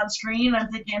Boleyn on screen.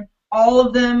 I'm thinking all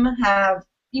of them have,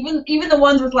 even the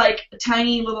ones with like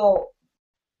tiny little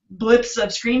blips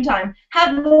of screen time,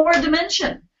 have more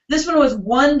dimension. This one was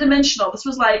one-dimensional. This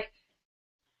was like,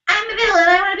 I'm a villain.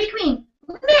 I want to be queen.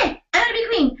 Meh, I want to be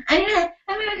queen.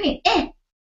 I'm a queen.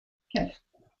 Okay.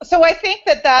 So I think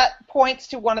that points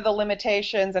to one of the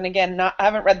limitations, and again, I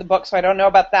haven't read the book, so I don't know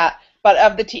about that, but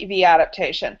of the TV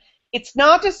adaptation. It's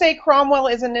not to say Cromwell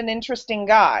isn't an interesting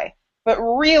guy, but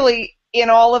really, in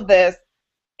all of this,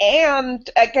 and,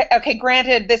 okay,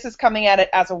 granted, this is coming at it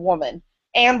as a woman.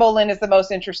 Anne Boleyn is the most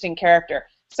interesting character.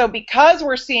 So because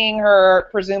we're seeing her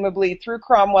presumably through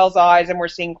Cromwell's eyes and we're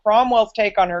seeing Cromwell's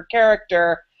take on her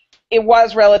character, it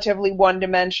was relatively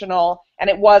one-dimensional, and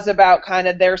it was about kind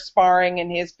of their sparring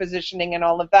and his positioning and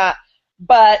all of that.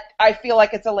 But I feel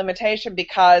like it's a limitation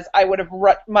because I would have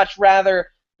much rather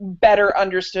better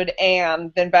understood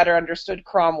Anne than better understood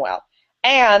Cromwell.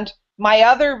 And my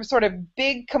other sort of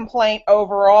big complaint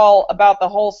overall about the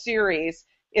whole series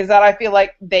is that I feel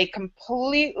like they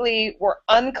completely were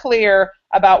unclear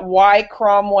about why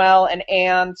Cromwell and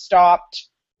Anne stopped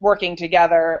working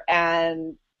together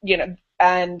and,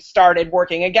 and started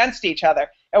working against each other.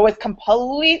 It was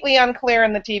completely unclear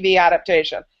in the TV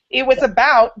adaptation. It was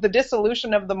about the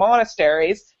dissolution of the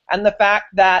monasteries and the fact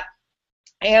that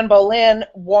Anne Boleyn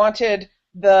wanted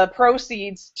the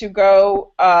proceeds to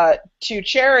go to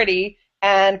charity,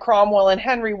 and Cromwell and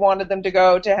Henry wanted them to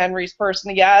go to Henry's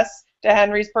personal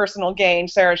gain.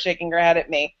 Sarah's shaking her head at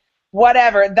me.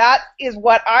 Whatever. That is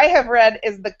what I have read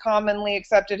is the commonly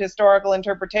accepted historical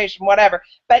interpretation, whatever.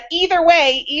 But either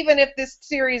way, even if this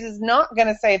series is not going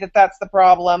to say that that's the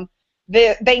problem,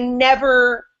 they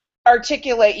never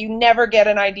articulate, you never get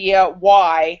an idea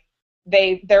why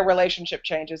their relationship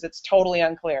changes. It's totally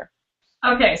unclear.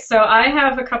 Okay, so I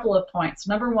have a couple of points.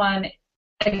 Number one,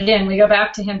 again, we go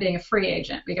back to him being a free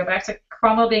agent. We go back to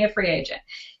Cromwell being a free agent.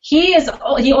 He's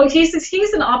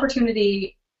an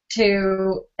opportunity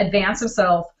to advance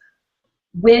himself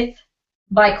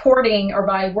by courting or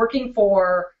by working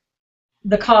for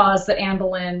the cause that Anne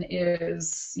Boleyn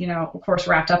is, of course,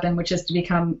 wrapped up in, which is to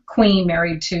become queen,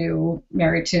 married to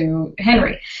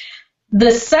Henry.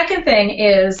 The second thing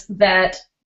is that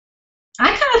I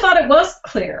kind of thought it was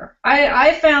clear.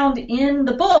 I found in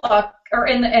the book or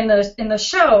in the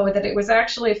show that it was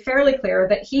actually fairly clear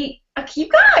that you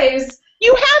guys.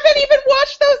 You haven't even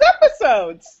watched those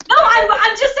episodes. No,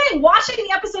 I'm just saying, watching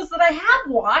the episodes that I have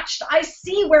watched, I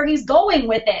see where he's going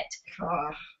with it.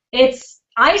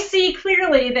 I see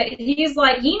clearly that he's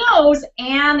like, he knows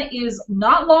Anne is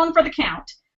not long for the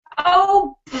count.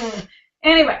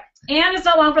 Anyway, Anne is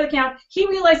not long for the count. He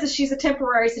realizes she's a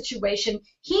temporary situation.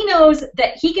 He knows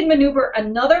that he can maneuver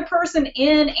another person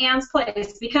in Anne's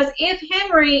place, because if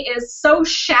Henry is so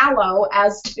shallow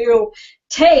as to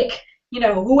take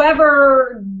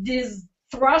whoever is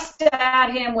thrust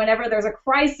at him whenever there's a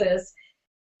crisis,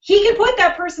 he can put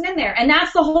that person in there. And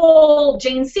that's the whole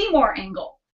Jane Seymour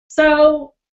angle.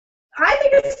 So I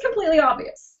think it's completely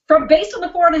obvious. Based on the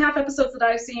 4.5 episodes that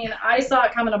I've seen, I saw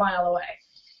it coming a mile away.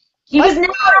 He was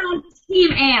never on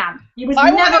Team Anne.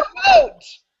 I want to vote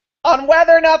on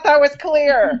whether or not that was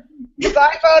clear. Because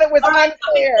I thought it was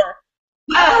unclear.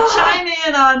 Chime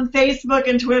in on Facebook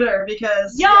and Twitter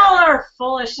because y'all are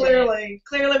full of shit.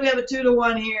 Clearly we have a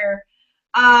 2-to-1 here.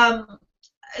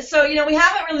 So we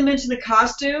haven't really mentioned the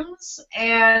costumes,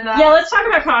 and let's talk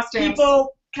about costumes.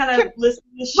 People kind of listen to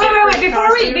this shit.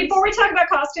 Wait. Before we talk about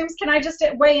costumes, can I just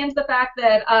weigh into the fact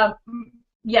that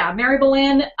Mary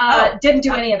Boleyn didn't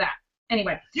do any of that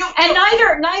anyway, and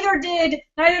neither did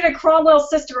Cromwell's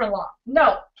sister-in-law.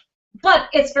 No. But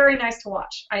it's very nice to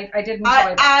watch. I did enjoy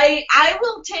that. I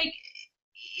will take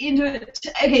into it.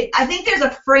 Okay, I think there's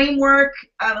a framework,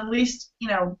 at least in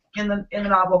the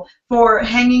novel, for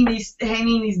hanging these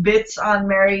bits on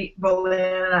Mary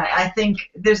Boleyn. I think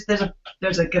there's a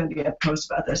There's going to be a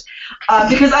post about this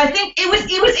because I think it was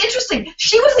interesting.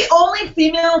 She was the only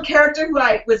female character who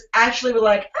I was actually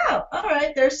like, oh, all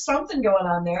right, there's something going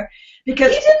on there.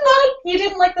 Because you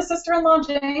didn't like the sister-in-law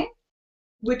Jane?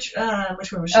 Which one was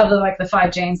she? Oh, the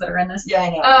 5 Janes that are in this. Yeah, I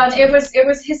know. It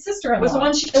was his sister-in-law. Was the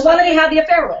one that he had the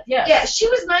affair with. Yeah. Yeah, she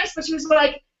was nice, but she was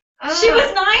like. She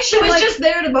was nice. She was just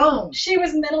there to bone. She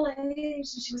was middle-aged, and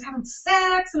she was having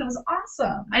sex, and it was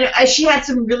awesome. She had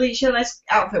a nice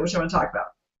outfit, which I want to talk about.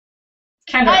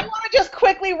 I want to just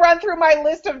quickly run through my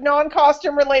list of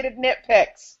non-costume related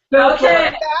nitpicks.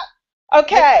 Okay.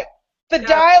 Okay. The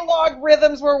dialogue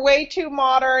rhythms were way too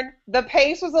modern. The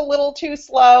pace was a little too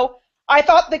slow. I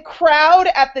thought the crowd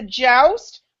at the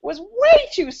joust was way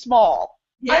too small.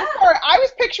 Yeah. I'm sorry. I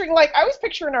was picturing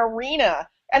an arena.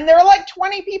 And there were like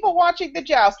 20 people watching the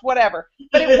joust, whatever.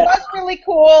 But it was really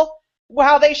cool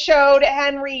how they showed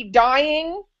Henry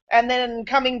dying and then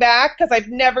coming back, because I've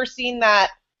never seen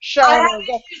that shown. I have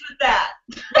issues with that.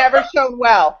 Never shown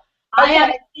well. Okay. I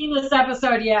haven't seen this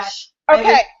episode yet.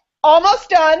 Okay, almost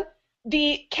done.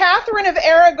 The Catherine of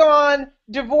Aragon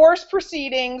divorce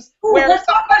proceedings, where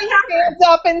somebody stands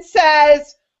up and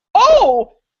says,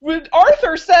 oh,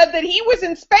 Arthur said that he was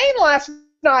in Spain last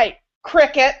night.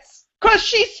 Crickets. Because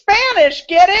she's Spanish,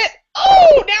 get it?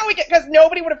 Oh, now we get, because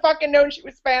nobody would have fucking known she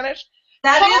was Spanish.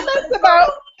 Comments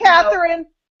about Catherine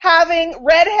having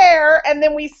red hair, and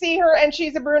then we see her and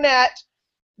she's a brunette.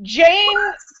 Jane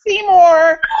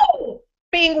Seymour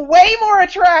being way more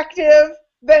attractive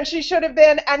than she should have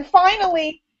been. And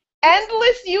finally,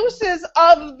 endless uses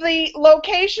of the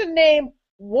location name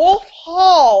Wolf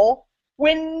Hall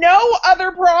when no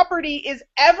other property is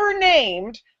ever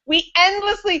named. We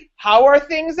endlessly, how are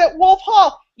things at Wolf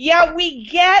Hall? Yeah, we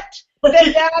get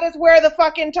that is where the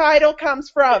fucking title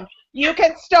comes from. You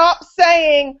can stop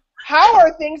saying, how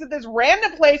are things at this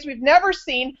random place we've never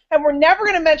seen, and we're never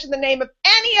going to mention the name of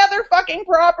any other fucking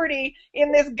property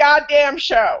in this goddamn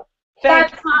show.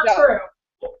 That's not true.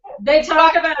 They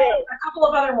talk about a couple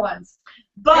of other ones.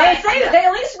 But they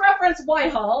at least reference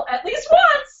Whitehall at least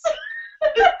once.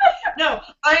 No,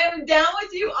 I am down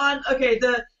with you on,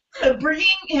 the bringing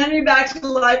Henry back to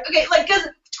life. Okay, like, because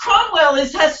Cromwell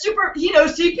he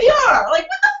knows CPR. Like,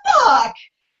 what the fuck?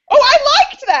 Oh, I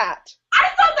liked that. I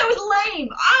thought that was lame.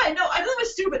 I thought it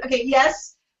was stupid. Okay,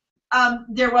 yes,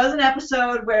 there was an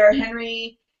episode where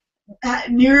Henry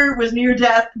was near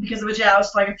death because of a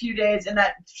joust, like a few days, and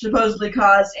that supposedly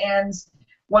caused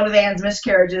one of Anne's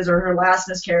miscarriages, or her last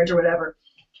miscarriage, or whatever.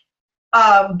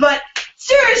 But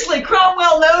seriously,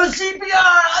 Cromwell knows CPR.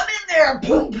 I'm in there.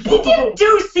 Boom, boom, he didn't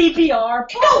do CPR.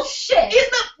 Bullshit.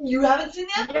 You haven't seen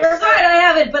the episode? You're right, I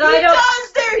haven't, but I don't. He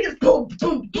does there. He just boom,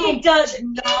 boom, boom. He does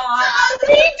not.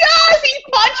 He does. He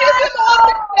punches him on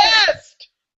the chest.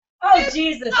 Oh,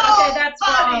 Jesus. Okay, that's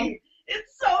funny.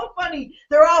 It's so funny.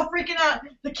 They're all freaking out.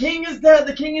 The king is dead.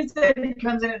 The king is dead. And he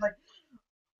comes in and it's like,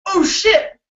 oh,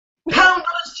 shit. Pound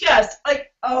on his chest.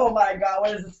 Like, oh my God,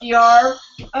 what is this? ER?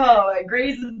 Oh, like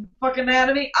Grey's fucking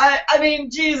Anatomy. I mean,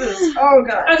 Jesus. Oh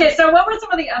God. Okay, so what were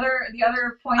some of the other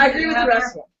points? I agree with the rest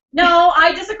of them. No,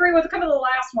 I disagree with a couple of the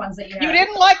last ones that you had. You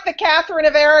didn't like the Catherine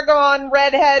of Aragon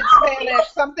redhead Spanish,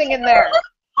 something in there.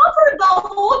 Covered the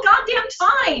whole goddamn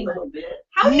time. A little bit.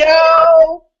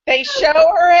 No, they show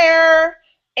her hair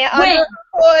under her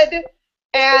hood.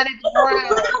 And it's brown. A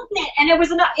little bit, and it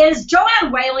was enough. It is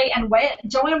Joanne Whaley, and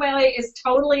Joanne Whaley is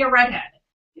totally a redhead.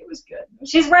 It was good.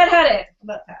 She's redheaded.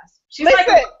 Not fast. She's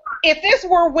Listen, like if this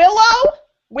were Willow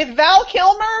with Val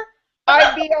Kilmer,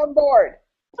 I'd be on board.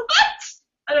 What?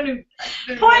 I don't know.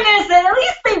 Point is that at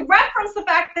least they reference the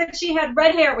fact that she had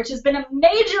red hair, which has been a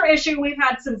major issue we've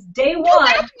had since day one. Well,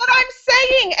 that's what I'm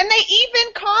saying, and they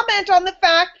even comment on the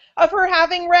fact of her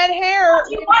having red hair.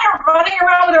 You want her running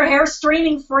around with her hair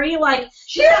streaming free like,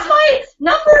 here's my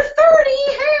number 30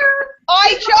 hair.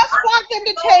 I just want them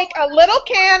to take a little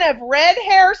can of red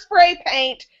hairspray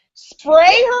paint,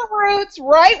 spray her roots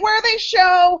right where they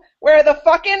show, where the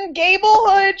fucking gable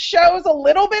hood shows a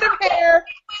little bit of hair,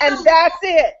 and that's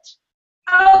it.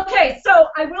 Okay, so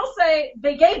I will say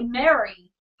they gave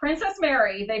Mary, Princess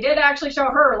Mary, they did actually show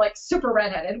her like super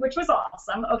redheaded, which was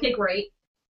awesome. Okay, great.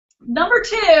 Number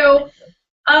 2, let's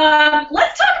talk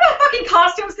about fucking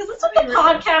costumes, because that's what the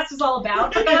podcast is all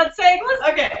about, for God's sake.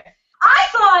 Okay.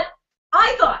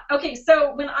 I thought, okay,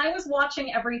 so when I was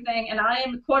watching everything, and I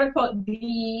am quote-unquote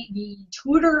the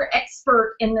Tudor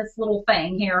expert in this little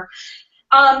thing here,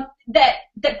 that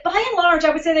by and large, I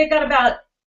would say they've got about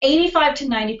 85 to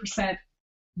 90%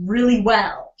 really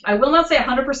well. I will not say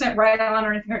 100% right on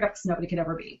or anything like that, because nobody could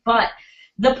ever be, but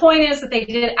The point is that they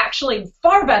did actually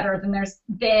far better than there's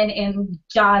been in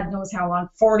God knows how long,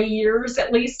 40 years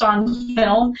at least on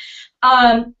film.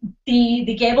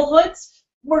 The gable hoods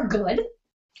were good.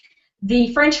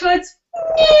 The French hoods,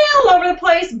 all over the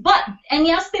place, and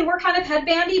yes, they were kind of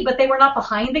headbandy, but they were not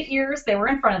behind the ears, they were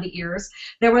in front of the ears.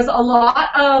 There was a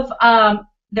lot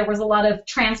of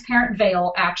transparent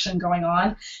veil action going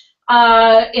on.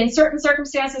 In certain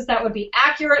circumstances that would be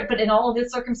accurate, but in all of the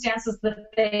circumstances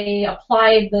that they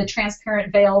applied the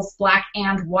transparent veils, black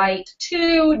and white,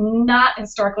 to not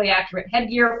historically accurate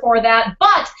headgear for that,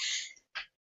 but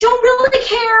don't really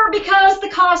care because the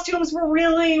costumes were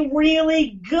really,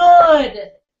 really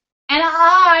good. And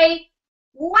I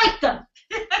like them.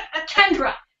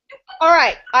 Kendra. All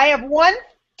right. I have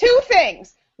two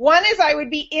things. One is I would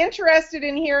be interested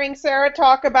in hearing Sarah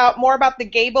talk more about the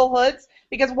gable hoods,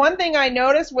 because one thing I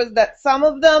noticed was that some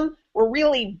of them were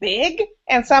really big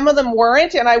and some of them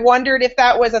weren't, and I wondered if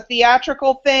that was a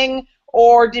theatrical thing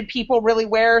or did people really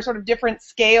wear sort of different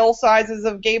scale sizes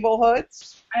of gable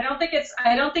hoods? I don't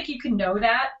think you can know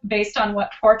that based on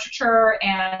what portraiture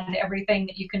and everything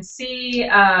that you can see,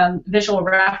 visual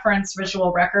reference,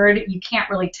 visual record. You can't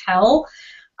really tell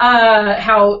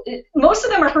most of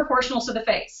them are proportional to the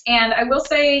face. And I will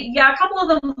say, yeah, a couple of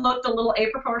them looked a little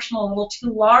aproportional, a little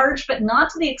too large, but not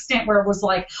to the extent where it was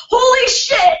like, holy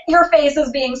shit, your face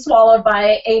is being swallowed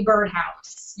by a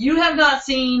birdhouse. You have not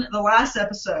seen the last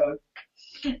episode,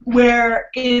 where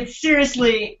it's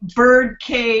seriously bird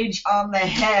cage on the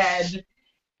head,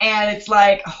 and it's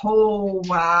like, oh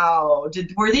wow,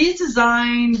 were these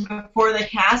designed before they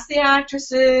cast the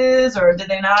actresses, or did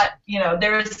they not?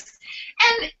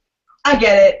 And I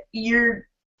get it.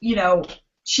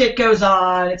 Shit goes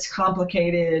on. It's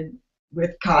complicated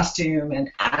with costume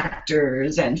and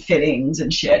actors and fittings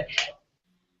and shit.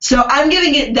 So I'm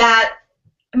giving it that.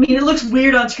 I mean, it looks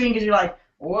weird on screen because you're like,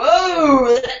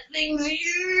 whoa, that thing's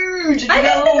huge. I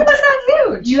didn't think it was that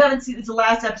huge. You haven't seen, it's the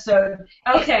last episode.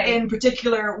 Okay. In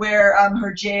particular, where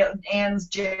Anne's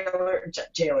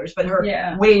jailers, but her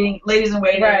ladies in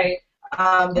waiting. Right.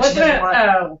 What's it?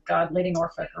 Oh God, Lady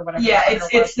Norfolk or whatever. Yeah,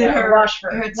 it's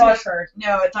Rochford. Rochford.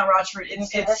 No, it's not Rochford.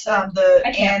 It's the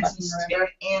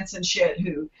aunts and shit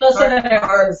who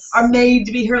are made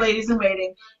to be her ladies in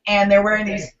waiting, and they're wearing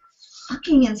these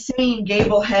fucking insane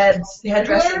gable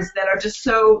headdresses that are just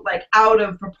so like out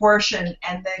of proportion,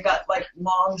 and they got like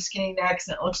long skinny necks,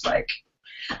 and it looks like,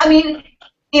 I mean,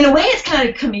 in a way it's kind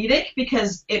of comedic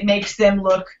because it makes them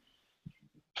look,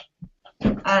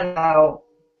 I don't know,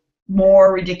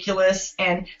 more ridiculous,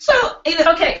 and so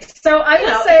okay, so I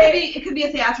would say it could be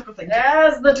a theatrical thing.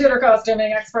 As the Tudor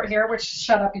costuming expert here, which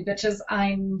shut up you bitches,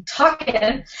 I'm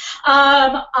talking.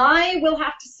 I will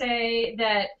have to say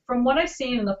that from what I've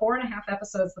seen in the 4.5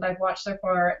 episodes that I've watched so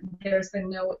far, there's been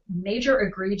no major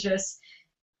egregious,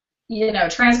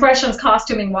 transgressions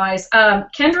costuming wise.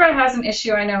 Kendra has an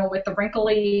issue, I know, with the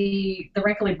wrinkly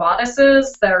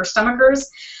bodices, their stomachers.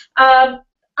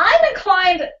 I'm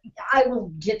inclined, I will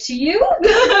get to you.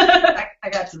 I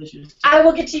got some issues. I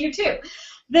will get to you too.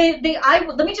 Let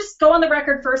me just go on the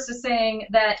record first as saying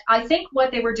that I think what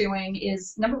they were doing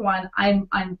is, number one, I'm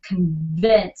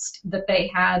convinced that they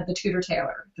had the Tudor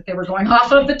tailor, that they were going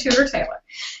off of the Tudor tailor.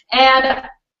 And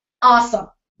awesome.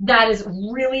 That is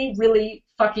really, really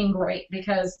fucking great,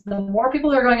 because the more people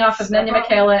who are going off of Mindy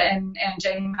Michaela and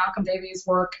Jane Malcolm Davies'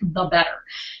 work, the better.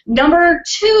 Number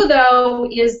two, though,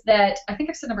 is that, I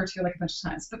think I've said number two like a bunch of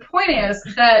times. The point is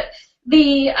that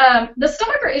the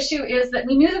stomacher issue is that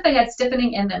we knew that they had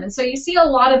stiffening in them, and so you see a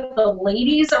lot of the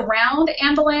ladies around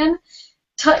Anne Boleyn,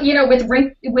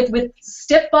 with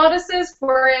stiff bodices,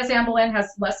 whereas Anne Boleyn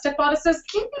has less stiff bodices.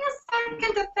 Give me a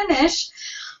second to finish.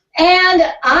 And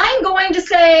I'm going to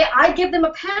say I give them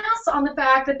a pass on the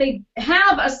fact that they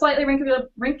have a slightly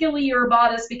wrinklier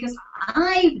bodice, because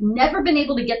I've never been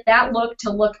able to get that look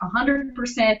to look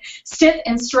 100% stiff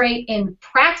and straight in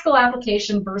practical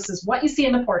application versus what you see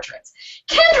in the portraits.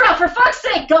 Kendra, for fuck's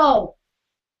sake, go!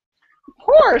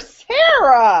 Poor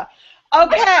Sarah!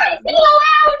 Okay.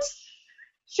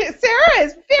 Sarah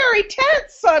is very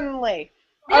tense suddenly.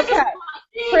 Okay.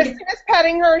 Kristen is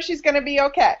petting her. She's going to be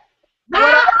okay. What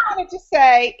I wanted to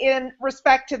say in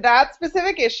respect to that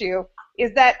specific issue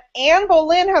is that Anne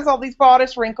Boleyn has all these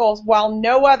bodice wrinkles while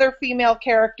no other female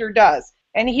character does.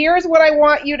 And here's what I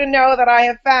want you to know that I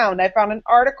have found. I found an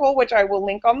article, which I will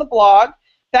link on the blog,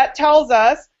 that tells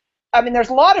us, there's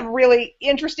a lot of really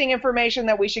interesting information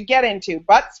that we should get into,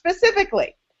 but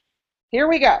specifically, here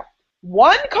we go.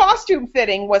 One costume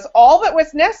fitting was all that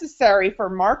was necessary for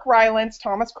Mark Rylance,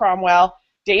 Thomas Cromwell,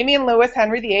 Damian Lewis,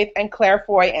 Henry VIII, and Claire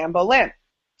Foy, Anne Boleyn.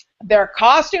 Their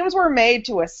costumes were made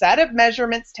to a set of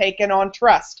measurements taken on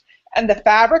trust, and the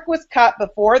fabric was cut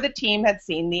before the team had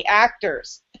seen the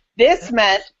actors. This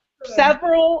meant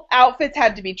several outfits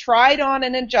had to be tried on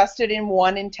and adjusted in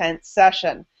one intense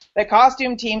session. The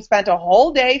costume team spent a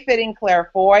whole day fitting Claire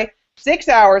Foy, 6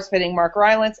 hours fitting Mark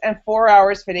Rylance, and 4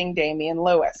 hours fitting Damian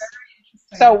Lewis.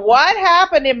 So what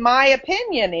happened, in my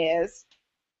opinion, is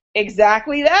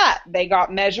exactly that. They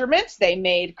got measurements, they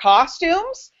made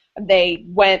costumes, they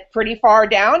went pretty far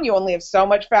down. You only have so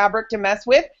much fabric to mess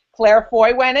with. Claire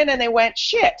Foy went in and they went,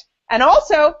 shit. And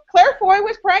also, Claire Foy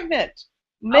was pregnant.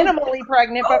 Minimally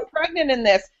pregnant, but pregnant in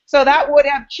this. So that would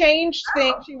have changed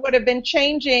things. She would have been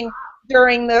changing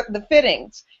during the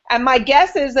fittings. And my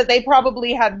guess is that they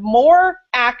probably had more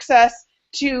access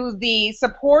to the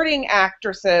supporting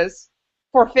actresses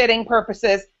for fitting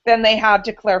purposes than they had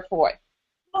to Claire Foy.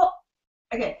 Well,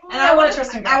 okay, and I want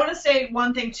to say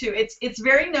one thing too. It's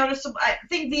very noticeable. I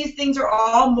think these things are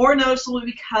all more noticeable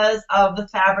because of the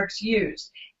fabrics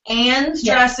used. Anne's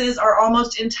dresses are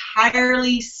almost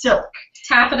entirely silk,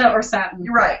 taffeta or satin.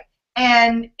 Right.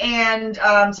 And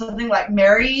something like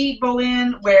Mary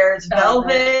Boleyn wears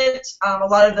velvet. A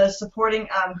lot of the supporting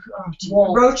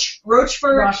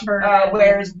Rochford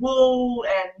wears wool,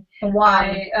 and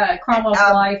Cromwell's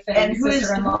wife and who is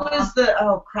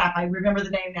the I remember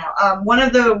the name now. One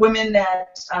of the women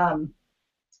that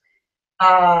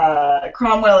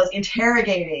Cromwell is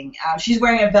interrogating. She's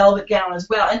wearing a velvet gown as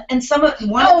well, and some of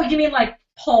one. Oh, you mean like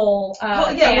Pole?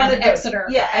 Exeter.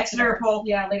 Yeah, Exeter Pole.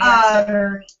 Yeah, Lady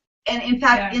Exeter. And in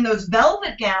fact, in those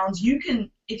velvet gowns, you can,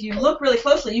 if you look really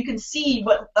closely, you can see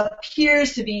what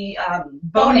appears to be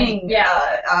boning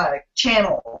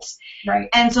channels. Right.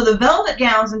 And so the velvet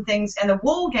gowns and things, and the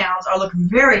wool gowns look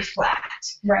very flat.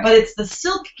 Right. But it's the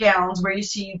silk gowns where you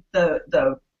see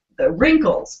the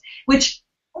wrinkles, which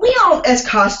we all, as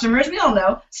costumers, we all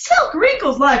know, silk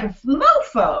wrinkles like a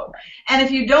mofo. And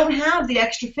if you don't have the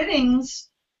extra fittings,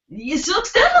 your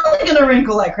silk's definitely going to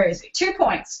wrinkle like crazy. 2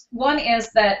 points. One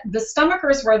is that the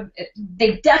stomachers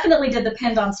they definitely did the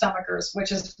pinned-on stomachers,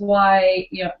 which is why,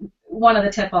 one of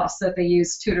the tip-offs that they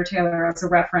used Tudor Tailor as a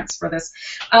reference for this.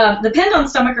 The pinned-on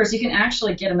stomachers, you can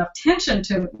actually get enough tension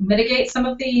to mitigate some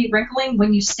of the wrinkling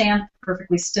when you stand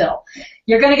perfectly still.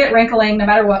 You're going to get wrinkling no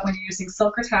matter what when you're using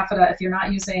silk or taffeta if you're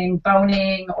not using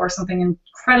boning or something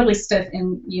incredibly stiff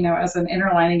as an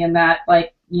inner lining in that,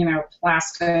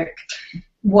 plastic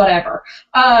whatever.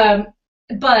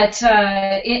 But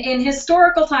in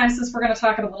historical times, since we're going to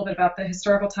talk a little bit about the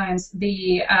historical times,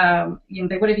 they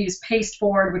would have used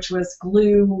pasteboard, which was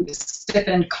glue,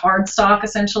 stiffened cardstock,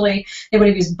 essentially. They would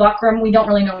have used buckram. We don't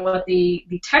really know what the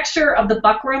texture of the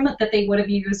buckram that they would have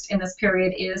used in this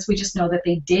period is. We just know that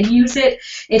they did use it.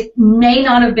 It may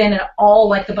not have been at all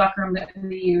like the buckram that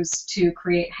we use to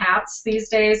create hats these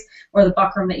days, or the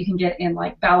buckram that you can get in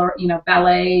like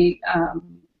ballet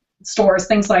stores,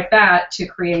 things like that, to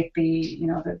create the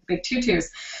big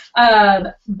tutus.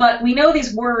 But we know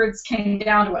these words came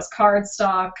down to us: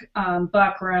 cardstock,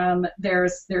 buckram.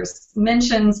 There's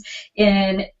mentions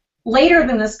in later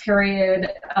than this period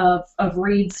of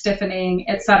reed stiffening,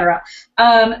 etc.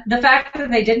 The fact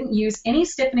that they didn't use any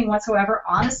stiffening whatsoever,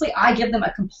 honestly, I give them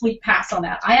a complete pass on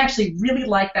that. I actually really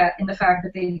like that in the fact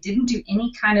that they didn't do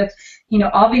any kind of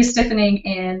obvious stiffening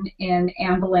in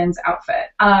Anne Boleyn's outfit.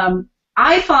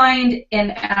 I find,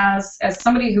 and as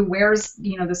somebody who wears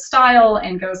the style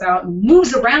and goes out and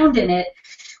moves around in it,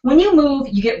 when you move,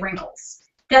 you get wrinkles.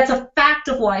 That's a fact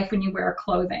of life when you wear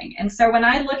clothing. And so when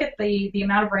I look at the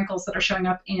amount of wrinkles that are showing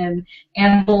up in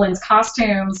Anne Boleyn's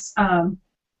costumes,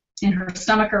 in her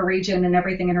stomacher region and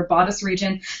everything in her bodice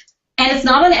region, and it's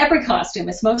not on every costume.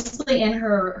 It's mostly in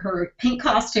her pink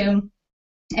costume,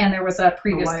 and there was a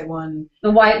previous the white one.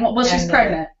 The white one. Well, she's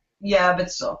pregnant. Yeah, but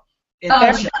still.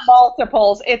 There's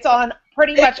multiples. It's on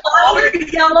pretty much all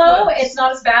yellow. It's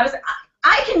not as bad as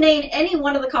I can name any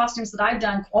one of the costumes that I've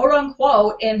done, quote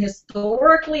unquote, in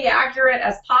historically accurate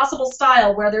as possible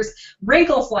style where there's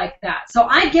wrinkles like that. So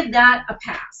I give that a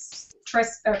pass.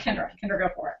 Kendra, go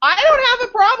for it. I don't have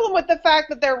a problem with the fact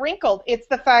that they're wrinkled. It's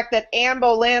the fact that Anne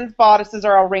Boleyn's bodices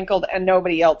are all wrinkled and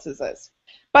nobody else's is.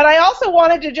 But I also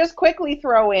wanted to just quickly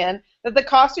throw in that the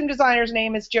costume designer's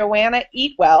name is Joanna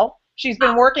Eatwell. She's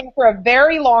been working for a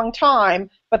very long time,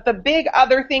 but the big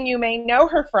other thing you may know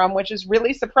her from, which is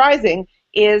really surprising,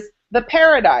 is The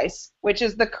Paradise, which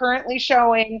is the currently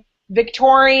showing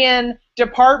Victorian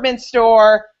department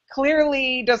store.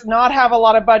 Clearly does not have a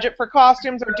lot of budget for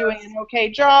costumes or doing an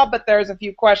okay job, but there's a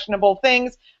few questionable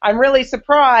things. I'm really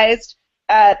surprised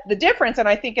at the difference, and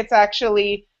I think it's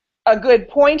actually a good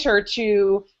pointer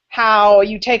to how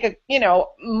you take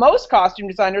most costume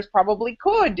designers probably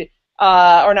could,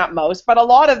 or not most, but a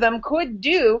lot of them could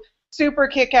do super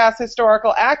kick-ass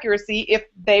historical accuracy if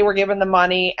they were given the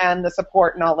money and the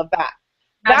support and all of that.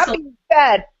 Absolutely. That being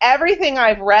said, everything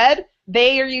I've read,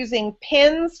 they are using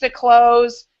pins to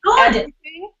close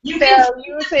everything. They're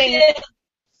using...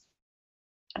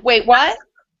 Wait, what?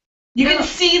 You can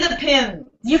see the pins.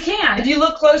 You can. If you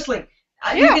look closely.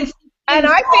 You can see and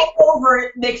pins I think all over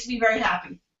it. Makes me very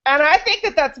happy. And I think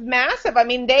that that's massive. I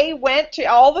mean, they went to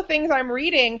all the things I'm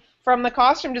reading from the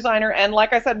costume designer, and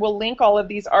like I said, we'll link all of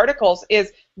these articles,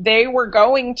 is they were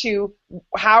going to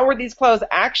how were these clothes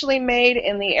actually made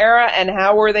in the era and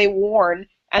how were they worn,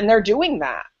 and they're doing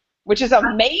that, which is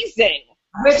amazing.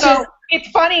 It's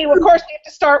funny, of course, you have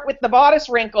to start with the bodice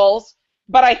wrinkles,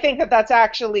 but I think that that's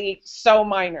actually so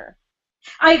minor.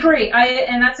 I agree,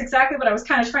 and that's exactly what I was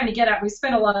kind of trying to get at. We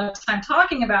spent a lot of time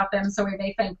talking about them, so we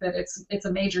may think that it's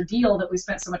a major deal that we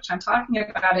spent so much time talking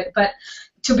about it. But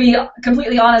to be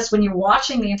completely honest, when you're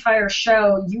watching the entire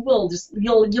show, you'll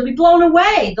be blown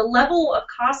away. The level of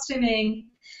costuming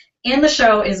in the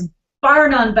show is bar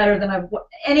none better than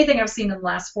anything I've seen in the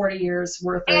last 40 years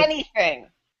worth of anything.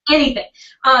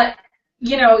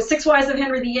 Six Wives of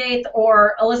Henry VIII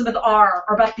or Elizabeth R.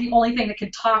 are about the only thing that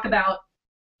could talk about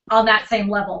on that same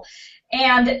level.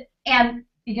 And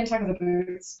you can talk about the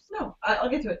boots. No, I'll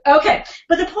get to it. Okay,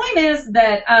 but the point is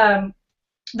that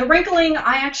the wrinkling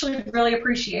I actually really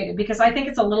appreciated because I think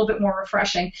it's a little bit more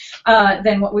refreshing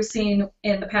than what we've seen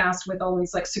in the past with all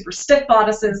these like super stiff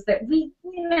bodices that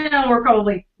are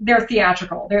probably they're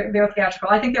theatrical. They're theatrical.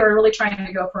 I think they were really trying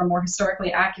to go for a more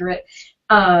historically accurate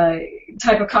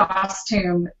type of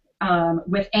costume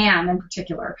with Anne in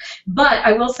particular. But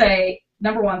I will say,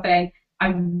 number one thing,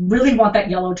 I really want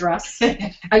that yellow dress.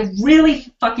 I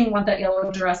really fucking want that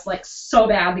yellow dress like so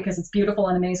bad because it's beautiful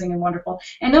and amazing and wonderful.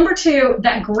 And number two,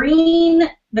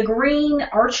 the green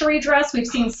archery dress, we've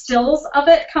seen stills of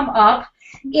it come up.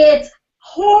 It's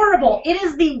horrible. It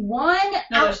is the one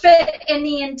outfit in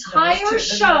the entire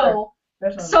show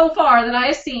so far that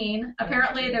I've seen.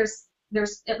 Apparently there's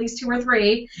at least 2 or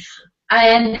 3.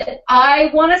 And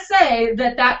I want to say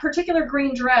that particular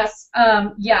green dress,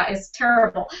 is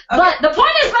terrible. Okay. But the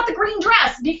point is about the green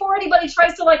dress, before anybody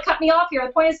tries to like cut me off here,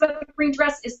 the point is about the green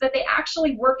dress is that they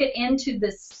actually work it into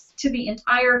the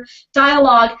entire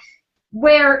dialogue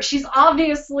where she's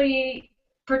obviously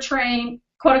portraying,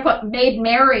 quote unquote, Maid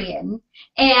Marian,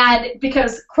 and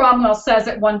because Cromwell says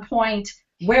at one point,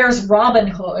 "Where's Robin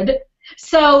Hood?"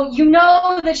 So you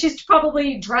know that she's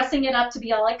probably dressing it up to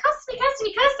be all like, cuss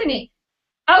me.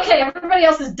 Okay, everybody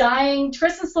else is dying.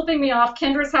 Tristan's flipping me off.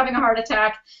 Kendra's having a heart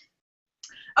attack.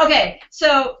 Okay,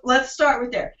 so let's start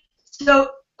with there.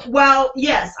 So, while,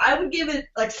 yes, I would give it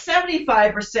like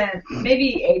 75%,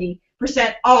 maybe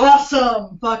 80%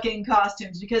 awesome fucking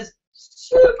costumes because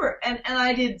super, and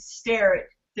I did stare at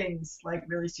things like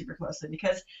really super closely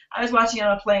because I was watching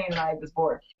on a plane and I was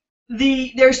bored.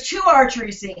 There's 2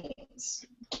 archery scenes.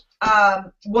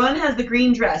 One has the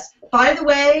green dress. By the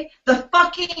way, the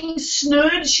fucking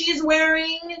snood she's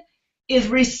wearing is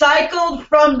recycled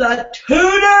from the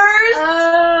Tudors.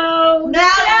 Oh,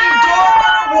 Natalie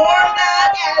Dormer wore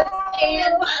that as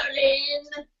Anne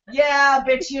Boleyn. Yeah,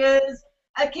 bitches.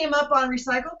 I came up on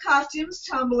Recycled Costumes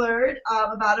Tumblr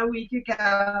about a week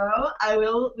ago.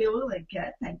 We will link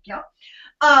it. Thank you.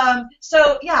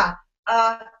 So yeah,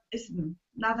 it's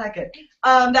not that good.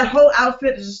 That whole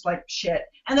outfit is just like shit.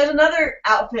 And there's another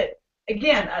outfit,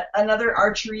 again, another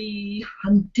archery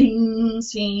hunting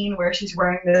scene where she's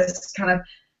wearing this kind of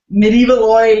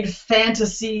medievaloid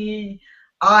fantasy,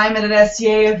 I'm at an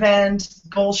SCA event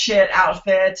bullshit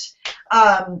outfit.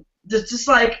 Just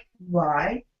like,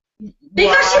 why?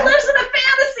 Because she lives in a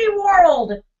fantasy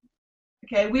world.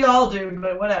 Okay, we all do,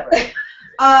 but whatever.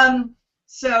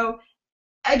 So,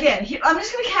 again, I'm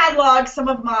just going to catalog some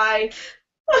of my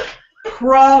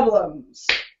problems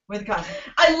with costume.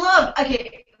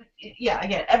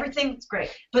 Again, everything's great,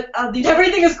 but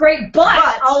everything is great,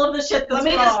 but all of the shit that's wrong. Let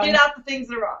me just get out the things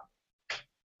that are wrong.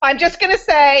 I'm just going to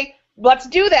say, let's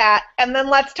do that, and then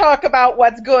let's talk about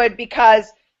what's good,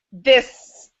 because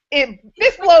this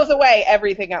blows away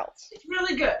everything else. It's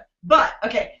really good. But,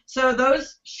 okay, so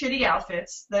those shitty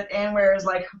outfits that Anne wears,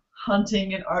 like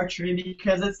hunting and archery,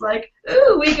 because it's like,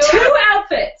 ooh, we go 2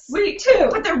 outfits. Two.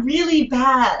 But they're really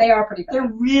bad. They are pretty bad.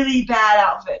 They're really bad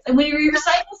outfits. And when you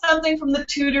recycle something from the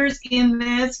Tudors in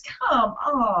this, come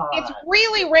on. It's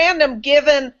really random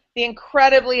given the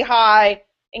incredibly high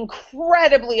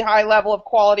level of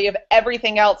quality of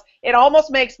everything else. It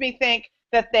almost makes me think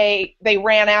that they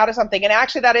ran out of something. And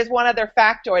actually that is one other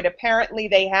factoid. Apparently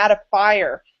they had a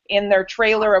fire in their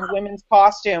trailer of women's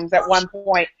costumes at one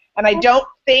point. And I don't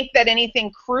think that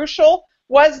anything crucial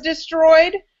was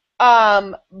destroyed,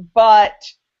 but...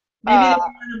 Maybe they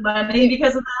wanted money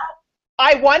because of that?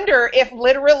 I wonder if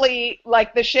literally,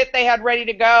 like, the shit they had ready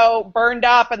to go burned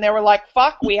up and they were like,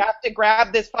 fuck, we have to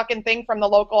grab this fucking thing from the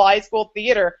local high school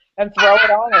theater and throw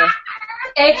it on her.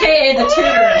 AKA the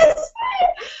tutors.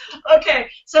 Okay,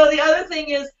 so the other thing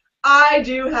is, I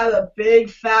do have a big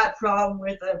fat problem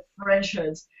with the French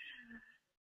hoods.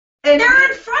 And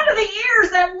They're in front of the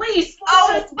ears at least.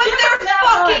 Oh, but they're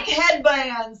fucking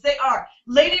headbands. They are.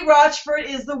 Lady Rochford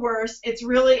is the worst.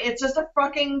 It's just a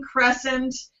fucking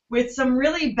crescent with some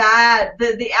really bad,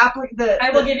 I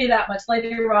will give you that much.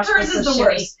 Lady Rochford hers is the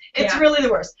worst. It's really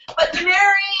the worst. But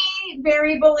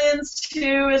Mary Boleyn's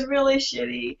too is really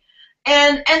shitty.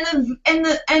 And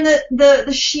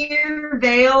the sheer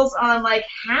veils on like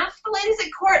half the ladies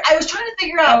at court. I was trying to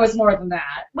figure out. Oh, it's more than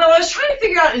that. Well, I was trying to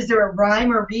figure out, is there a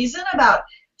rhyme or reason about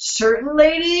certain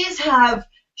ladies have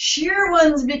sheer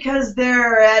ones because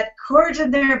they're at court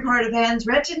and they're part of Anne's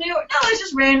retinue? No, it's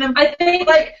just random. I think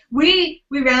like we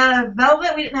ran out of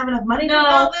velvet. We didn't have enough money for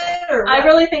velvet. Or I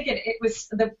really think it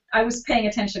was I was paying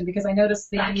attention because I noticed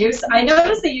the use. I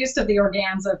noticed the use of the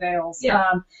organza veils.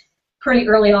 Yeah. Pretty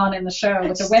early on in the show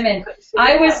with the women.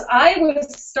 I was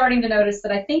starting to notice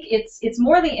that I think it's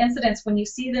more the incidents when you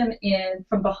see them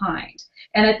from behind.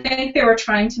 And I think they were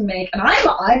trying to make, and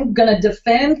I'm going to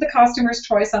defend the costumer's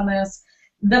choice on this,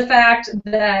 the fact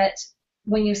that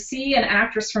when you see an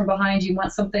actress from behind, you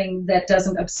want something that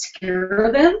doesn't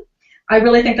obscure them. I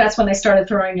really think that's when they started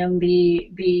throwing in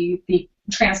the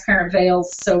transparent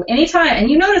veils. So anytime, and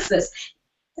you notice this,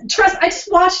 trust, I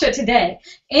just watched it today.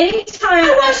 Anytime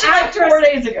I watched an actress, 4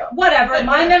 days ago. Whatever,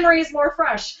 my memory is more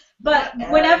fresh. But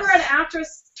whenever an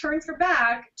actress turns her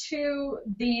back to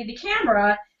the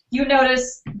camera, you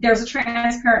notice there's a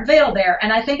transparent veil there.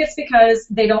 And I think it's because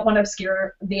they don't want to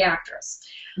obscure the actress.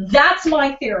 That's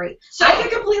my theory. So I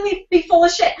could completely be full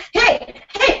of shit. Hey,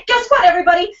 guess what,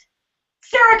 everybody?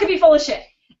 Sarah could be full of shit.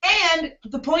 And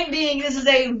the point being, this is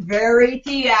a very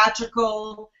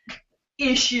theatrical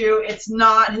issue. It's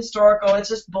not historical. It's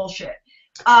just bullshit.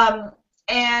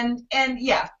 And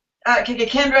yeah. Okay,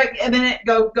 Kendra, a minute.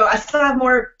 Go. I still have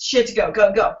more shit to go.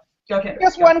 Go, Kendra.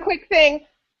 Just one quick thing.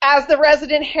 As the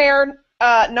resident hair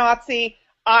Nazi,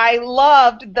 I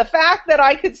loved the fact that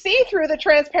I could see through the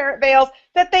transparent veils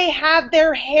that they had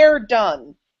their hair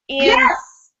done in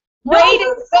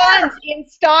braided buns, in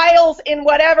styles, in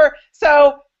whatever.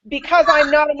 So because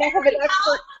I'm not enough of an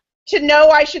expert to know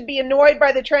I should be annoyed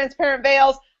by the transparent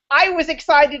veils, I was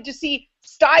excited to see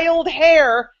styled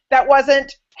hair that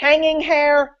wasn't hanging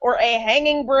hair or a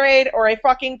hanging braid or a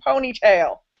fucking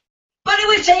ponytail. But it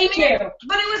was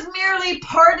But it was merely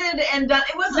parted and done.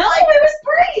 It wasn't like it was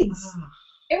braids.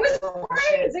 It was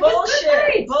braids. It was good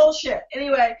braids. Bullshit.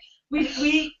 Anyway,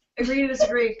 we agree to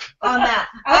disagree on that.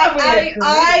 I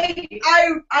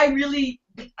really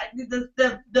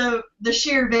the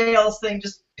sheer veils thing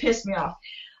just pissed me off.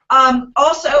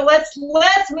 Also, let's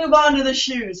move on to the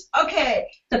shoes. Okay,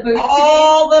 the boots.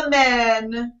 All the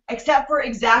men, except for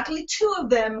exactly 2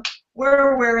 of them,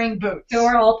 were wearing boots. They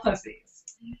were all pussies.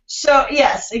 So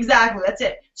yes, exactly. That's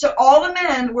it. So all the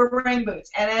men were wearing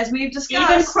boots, and as we've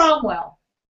discussed, even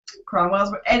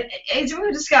Cromwell's, and as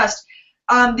we've discussed,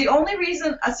 the only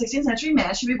reason a 16th century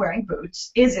man should be wearing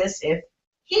boots is if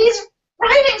he's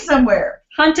riding somewhere.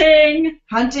 Hunting,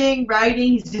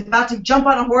 riding. He's about to jump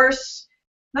on a horse.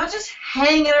 Not just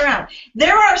hanging around.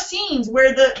 There are scenes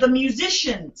where the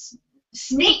musicians,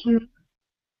 Smeaton,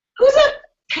 who's a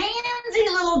pansy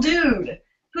little dude,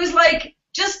 who's like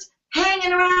just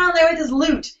hanging around there with his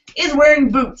lute, is wearing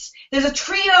boots. There's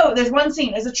one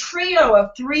scene, there's a trio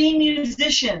of 3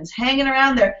 musicians hanging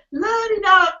around there,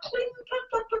 la-di-da, cling, pluck,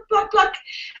 pluck, pluck, pluck, pluck,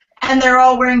 and they're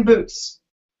all wearing boots.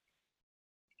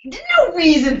 No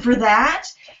reason for that.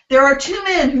 There are 2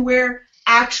 men who wear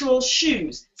actual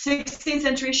shoes, 16th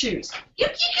century shoes. You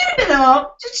get them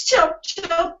all. Just chill.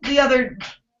 The other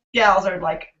gals are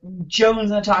like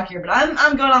Jones in the talk here, but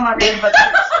I'm going on my reading. But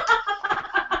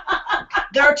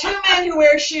there are 2 men who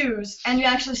wear shoes, and you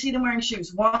actually see them wearing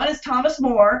shoes. One is Thomas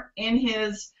More in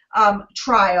his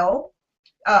trial.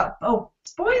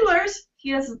 Spoilers.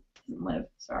 He doesn't live.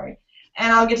 Sorry.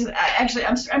 And I'll get to actually,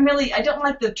 I don't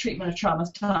like the treatment of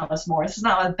Thomas More. This is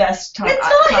not my best time. It's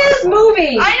not his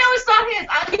movie. I know it's not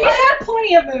his. He's had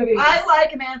plenty of movies. I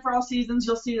like A Man for All Seasons.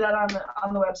 You'll see that on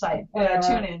the website.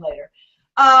 Tune in later.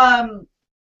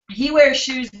 He wears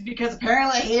shoes because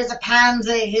apparently he's a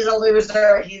pansy. He's a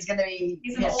loser. He's an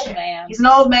old man. He's an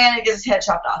old man and gets his head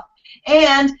chopped off.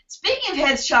 And speaking of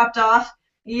heads chopped off,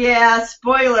 Yeah,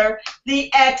 spoiler.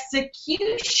 The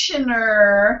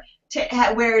executioner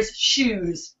wears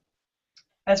shoes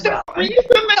as well. The reason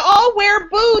they all wear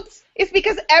boots is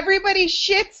because everybody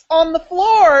shits on the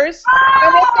floors,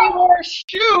 and if they wore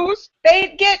shoes,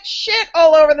 they'd get shit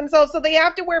all over themselves, so they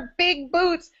have to wear big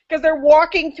boots because they're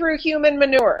walking through human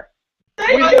manure.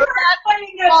 I'm not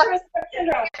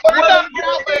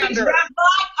Outlander.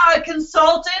 A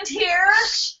consultant here.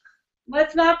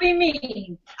 Let's not be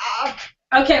mean.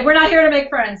 Okay, we're not here to make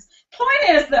friends. Point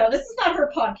is, though, this is not her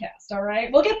podcast, all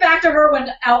right? We'll get back to her when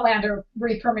Outlander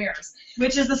re-premieres.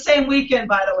 Which is the same weekend,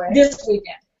 by the way. This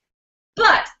weekend.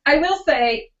 But I will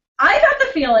say, I got the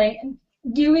feeling,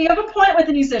 you have a point with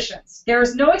the musicians.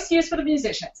 There's no excuse for the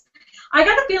musicians. I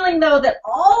got the feeling, though, that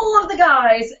all of the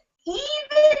guys,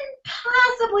 even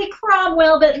possibly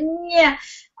Cromwell, but yeah,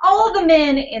 all of the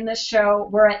men in the show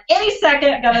were at any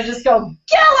second going to just go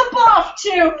gallop off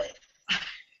to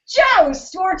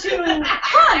joust or to hunt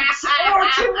or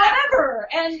to whatever.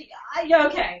 And,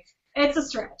 okay, it's a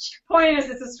stretch. Point is,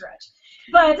 it's a stretch.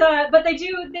 But they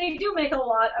do make a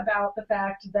lot about the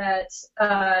fact that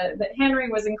that Henry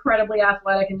was incredibly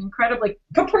athletic and incredibly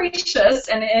capricious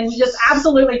and just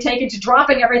absolutely taken to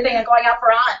dropping everything and going out for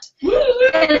a hunt.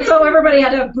 And so everybody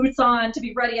had to have boots on to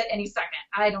be ready at any second.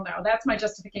 I don't know. That's my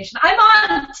justification. I'm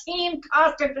on team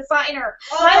costume designer.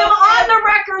 I am on the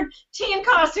record team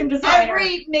costume designer.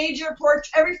 Every major portrait,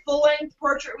 every full-length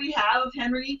portrait we have of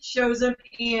Henry shows him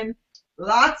in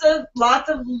lots of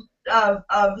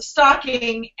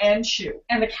stocking and shoe.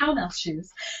 And the cowbell shoes.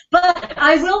 But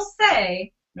I will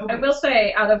say,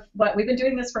 out of what we've been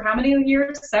doing this for how many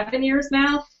years? 7 years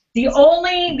now. The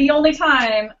only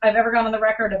time I've ever gone on the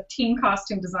record of team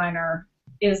costume designer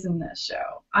is in this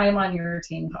show. I am on your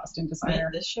team costume designer.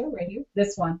 This show right here.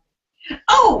 This one.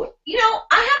 Oh,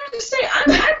 I have to say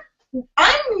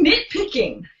I'm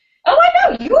nitpicking. Oh, I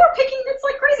know. You are picking this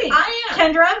like crazy. I am.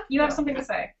 Kendra, you have something to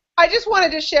say. I just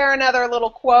wanted to share another little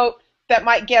quote that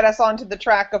might get us onto the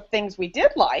track of things we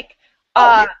did like.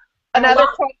 Another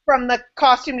quote from the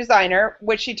costume designer,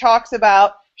 which she talks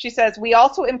about. She says, "We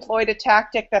also employed a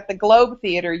tactic that the Globe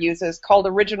Theater uses called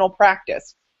original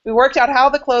practice. We worked out how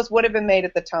the clothes would have been made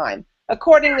at the time.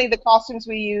 Accordingly, the costumes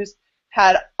we used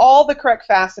had all the correct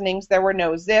fastenings. There were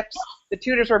no zips. The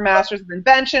Tudors were masters of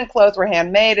invention. Clothes were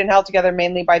handmade and held together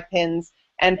mainly by pins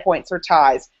and points or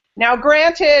ties." Now,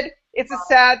 granted, it's a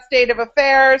sad state of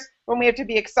affairs when we have to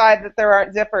be excited that there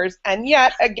aren't zippers. And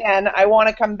yet, again, I want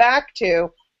to come back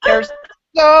to, there's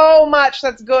so much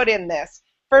that's good in this.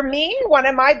 For me, one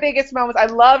of my biggest moments, I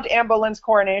loved Anne Boleyn's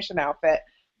coronation outfit.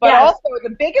 But also,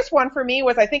 the biggest one for me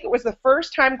was, I think it was the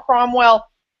first time Cromwell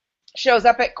shows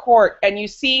up at court and you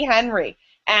see Henry.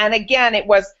 And again, it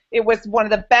was one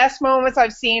of the best moments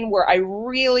I've seen where I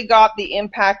really got the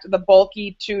impact of the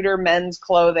bulky Tudor men's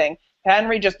clothing.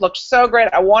 Henry just looked so great.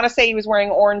 I want to say he was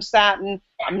wearing orange satin.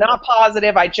 I'm not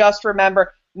positive. I just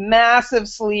remember massive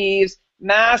sleeves,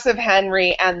 massive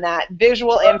Henry, and that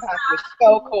visual impact was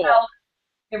so cool.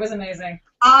 It was amazing.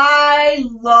 I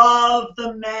love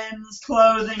the men's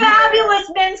clothing.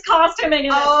 Fabulous men's costuming.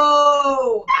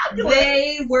 Oh,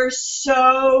 they were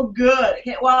so good.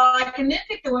 Okay, well, I can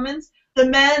nitpick the women's. The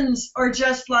men's are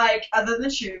just like, other than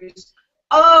shoes,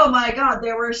 oh my God,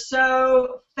 they were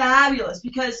so fabulous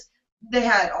because they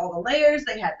had all the layers,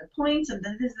 they had the points, and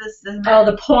then this. Oh,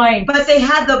 the points. But they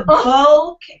had the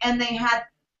bulk and they had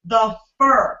the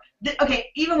fur.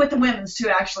 Okay, even with the women's too,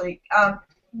 actually.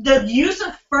 The use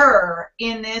of fur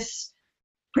in this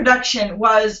production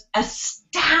was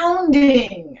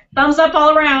astounding. Thumbs up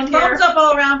all around here. Thumbs up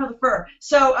all around for the fur.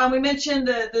 So we mentioned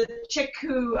the chick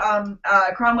who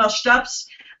Cromwell Stubbs.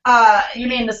 You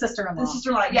mean the sister-in-law? The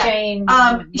sister-in-law, yeah. Jane.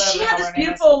 She had this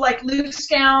beautiful like loose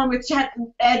gown which had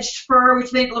edged fur,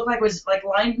 which made it look like it was like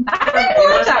lined. I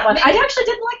didn't like that one. I actually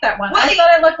didn't like that one. I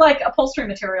thought it looked like upholstery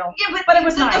material. Yeah, but it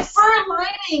was nice. The fur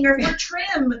lining or fur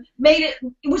trim made it.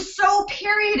 It was so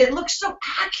period. It looked so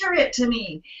accurate to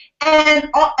me. And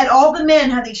all the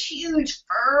men had these huge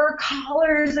fur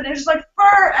collars, and it was like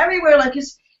fur everywhere, like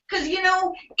his. Because, it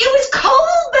was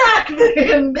cold back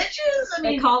then, bitches. I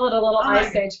mean, they call it a little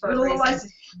ice age for a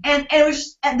reason. And it was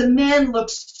just, and the men looked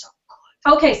so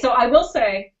good. Okay, so I will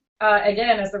say,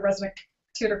 again, as the resident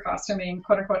Tudor costuming,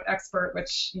 quote-unquote, expert,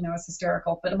 which, is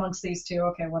hysterical, but amongst these two,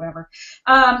 okay, whatever.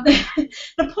 The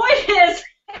point is...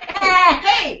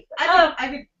 hey, I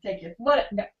could take it.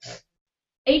 What? No.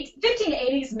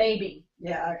 1580s, maybe.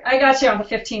 Yeah. I got you on the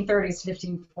 1530s,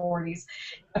 1540s,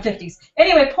 50s.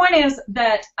 Anyway, point is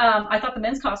that I thought the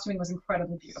men's costuming was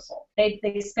incredibly beautiful. They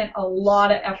spent a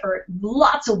lot of effort,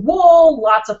 lots of wool,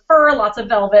 lots of fur, lots of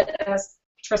velvet, as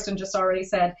Tristan just already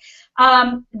said.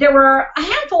 There were a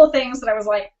handful of things that I was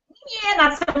like, yeah,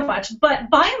 not so much. But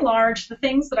by and large, the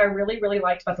things that I really, really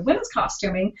liked about the women's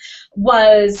costuming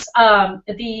was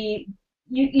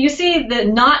you see the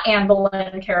not Anne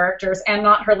Boleyn characters and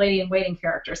not her lady-in-waiting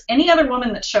characters. Any other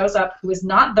woman that shows up who is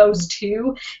not those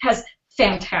two has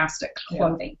fantastic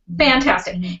clothing. Yeah.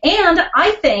 Fantastic. And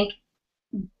I think,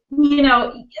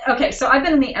 okay, so I've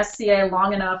been in the SCA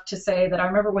long enough to say that I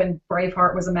remember when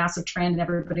Braveheart was a massive trend and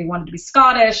everybody wanted to be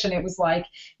Scottish, and it was like,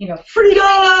 freedom!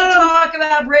 Talk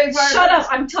about Braveheart. Shut up,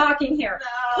 I'm talking here.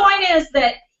 No. Point is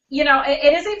that,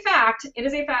 it is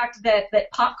a fact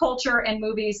that pop culture and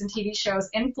movies and TV shows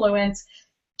influence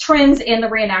trends in the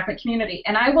reenactment community.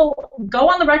 And I will go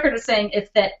on the record as saying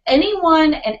if that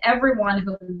anyone and everyone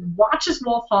who watches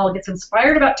Wolf Hall gets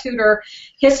inspired about Tudor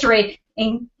history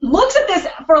and looks at this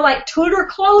for like Tudor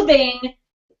clothing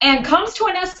and comes to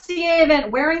an SCA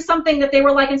event wearing something that they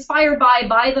were like inspired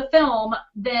by the film,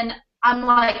 then I'm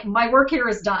like, my work here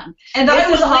is done. And I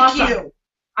will lick you.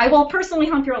 I will personally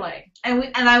hump your leg.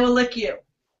 And I will lick you.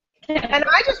 And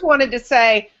I just wanted to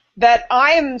say that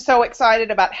I am so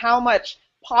excited about how much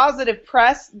positive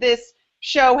press this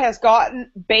show has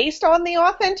gotten based on the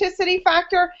authenticity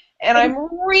factor, and I'm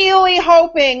really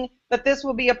hoping that this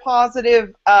will be a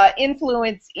positive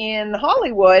influence in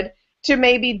Hollywood to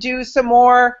maybe do some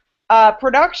more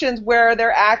productions where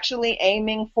they're actually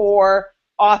aiming for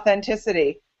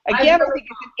authenticity. Again, I think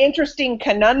it's an interesting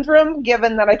conundrum,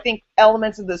 given that I think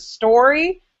elements of the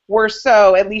story were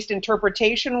so, at least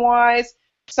interpretation-wise,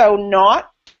 so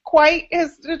not quite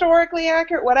historically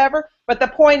accurate, whatever. But the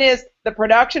point is, the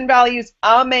production value's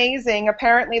amazing.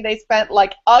 Apparently, they spent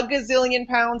like a gazillion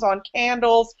pounds on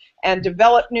candles and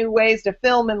developed new ways to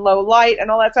film in low light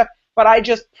and all that stuff. But I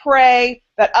just pray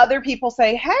that other people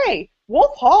say, hey,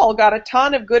 Wolf Hall got a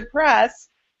ton of good press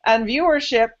and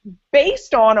viewership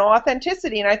based on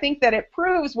authenticity. And I think that it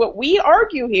proves what we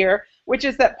argue here, which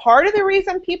is that part of the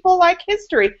reason people like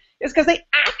history is because they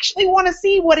actually want to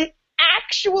see what it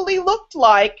actually looked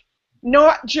like,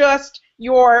 not just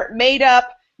your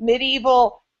made-up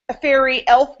medieval fairy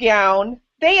elf gown.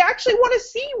 They actually want to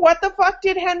see what the fuck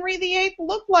did Henry VIII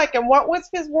look like and what was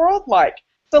his world like.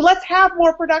 So let's have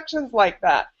more productions like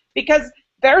that, because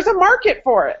there's a market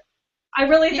for it. I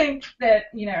really think that,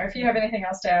 if you have anything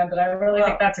else to add, but I really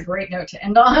think that's a great note to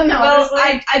end on. Well,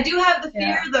 I do have the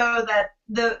fear, though, that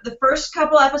the first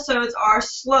couple episodes are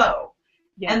slow.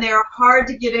 Yeah. And they're hard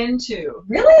to get into.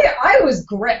 Really? I was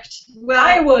gripped. Well,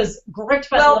 I was gripped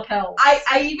by the lapels.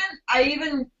 I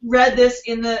even read this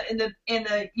in the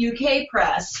UK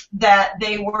press that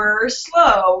they were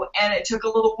slow and it took a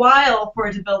little while for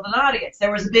it to build an audience.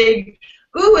 There was a big,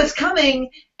 ooh, it's coming,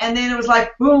 and then it was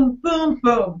like boom, boom,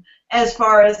 boom, as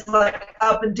far as like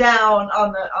up and down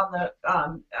on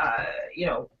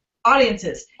the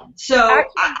audiences. So.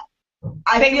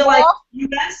 I feel like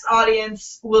U.S.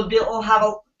 audience will have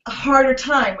a harder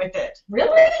time with it.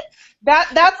 Really?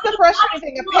 That's the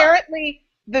frustrating thing. Apparently,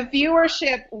 the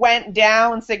viewership went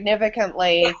down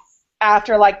significantly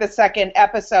after like the second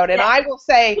episode, and I will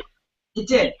say it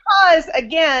did because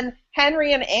again,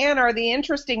 Henry and Anne are the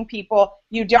interesting people.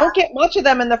 You don't get much of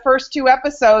them in the first two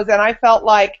episodes, and I felt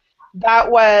like that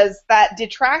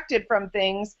detracted from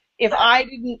things. If I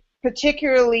didn't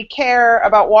particularly care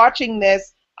about watching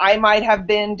this, I might have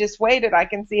been dissuaded. I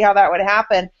can see how that would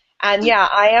happen. And yeah,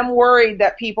 I am worried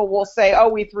that people will say, oh,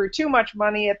 we threw too much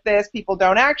money at this. People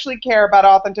don't actually care about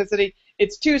authenticity.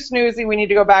 It's too snoozy. We need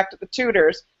to go back to the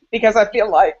Tudors. Because I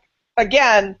feel like,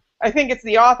 again, I think it's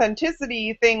the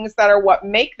authenticity things that are what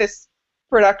make this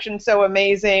production so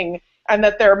amazing, and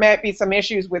that there might be some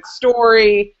issues with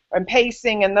story and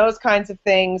pacing and those kinds of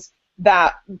things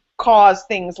that cause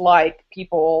things like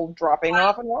people dropping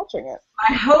off and watching it.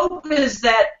 My hope is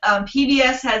that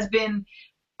PBS has been,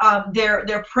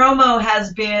 their promo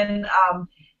has been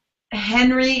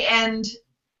Henry and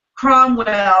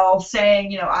Cromwell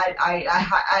saying,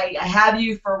 I have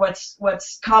you for what's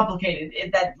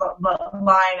complicated. That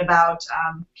line about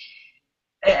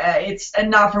it's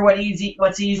not for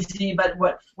what's easy, but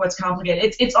what's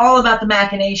complicated. It's all about the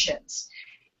machinations,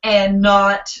 and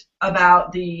not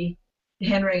about the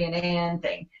Henry and Anne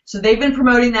thing. So they've been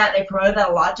promoting that. They promoted that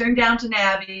a lot during Downton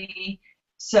Abbey.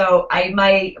 So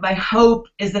my hope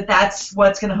is that that's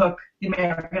what's going to hook the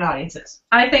American audiences.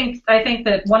 I think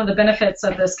that one of the benefits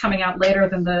of this coming out later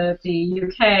than the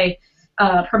UK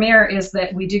premiere is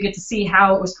that we do get to see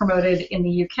how it was promoted in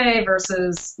the UK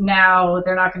versus now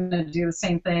they're not going to do the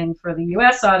same thing for the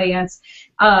US audience.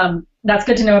 That's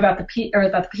good to know about the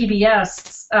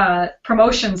PBS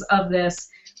promotions of this.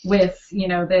 with,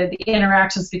 the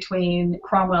interactions between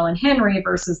Cromwell and Henry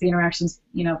versus the interactions,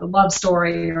 the love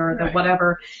story or the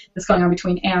whatever that's going on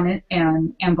between Anne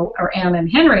and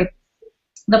Henry.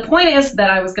 The point is that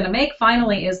I was going to make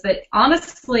finally is that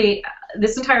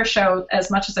this entire show,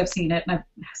 as much as I've seen it, and I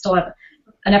still have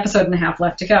an episode and a half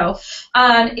left to go,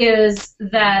 is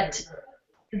that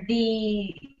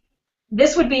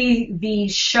this would be the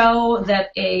show that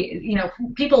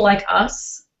people like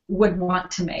us would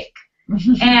want to make.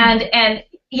 and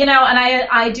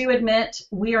I do admit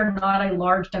we are not a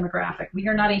large demographic. We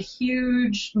are not a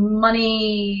huge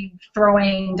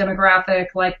money-throwing demographic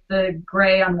like the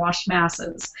gray, unwashed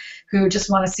masses who just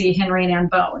want to see Henry and Anne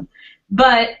bone.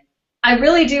 But I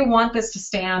really do want this to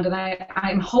stand, and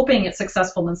I'm hoping it's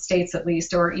successful in the States at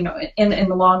least, or in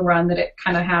the long run that it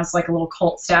kind of has like a little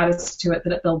cult status to it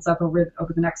that it builds up over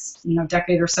the next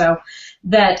decade or so.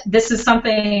 That this is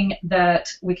something that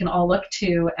we can all look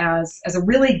to as a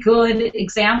really good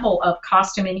example of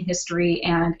costuming history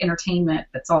and entertainment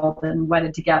that's all been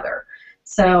wedded together.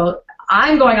 So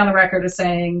I'm going on the record as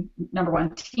saying, number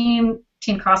one, team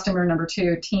costumer, number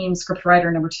two, team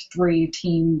scriptwriter, number three,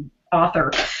 team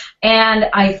author. And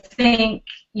I think,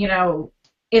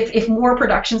 if more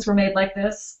productions were made like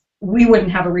this, we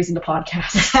wouldn't have a reason to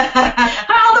podcast.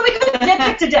 Although we could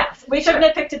nitpick to death. We could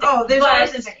nitpick to death. Oh, there's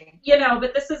always nitpicking.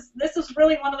 But this is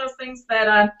really one of those things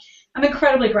that I'm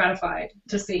incredibly gratified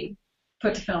to see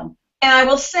put to film. And I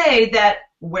will say that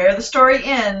where the story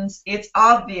ends, it's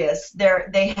obvious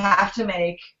they have to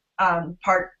make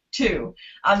part 2.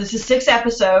 This is 6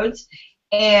 episodes,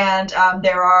 and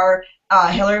there are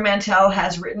Hilary Mantel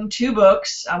has written 2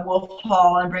 books, Wolf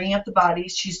Hall and Bringing Up the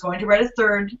Bodies. She's going to write a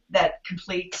 3rd that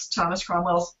completes Thomas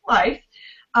Cromwell's life.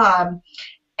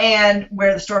 And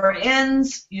where the story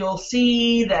ends, you'll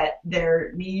see that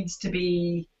there needs to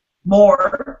be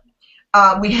more.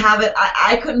 We haven't.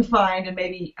 I couldn't find, and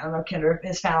maybe I don't know, Kendra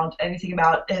has found anything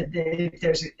about if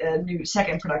there's a new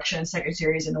second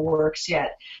series in the works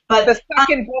yet. But the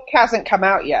second book hasn't come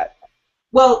out yet.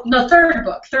 Well, no, third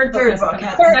book. Third book.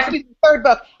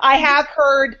 I have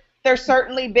heard there's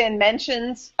certainly been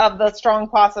mentions of the strong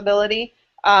possibility.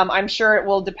 I'm sure it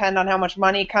will depend on how much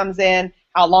money comes in,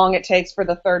 how long it takes for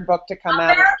the 3rd book to come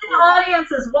out. American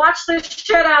audiences, watch the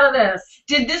shit out of this.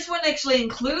 Did this one actually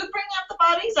include Bringing Up the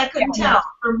Bodies? I couldn't tell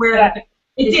from where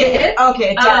it did.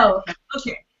 Okay.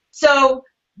 Okay. So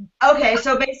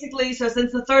basically, since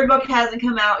the 3rd book hasn't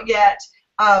come out yet,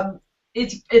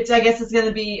 it's I guess it's going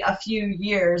to be a few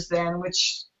years then,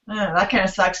 which that kind of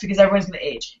sucks because everyone's going to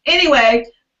age. Anyway,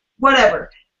 whatever.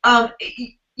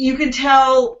 You can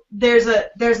tell there's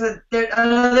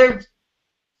another.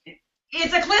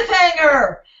 It's a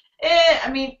cliffhanger.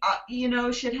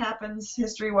 Shit happens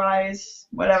history-wise,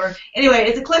 whatever. Anyway,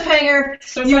 it's a cliffhanger.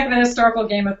 So it's like the historical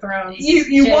Game of Thrones.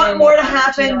 You want more to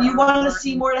happen. You want to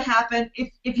see more to happen.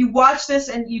 If you watch this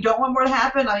and you don't want more to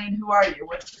happen, who are you?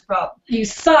 What's your problem? You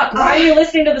suck. Why are you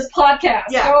listening to this podcast?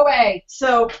 Yeah. Go away.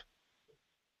 So,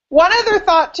 one other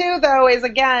thought, too, though, is,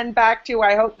 again, back to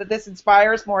I hope that this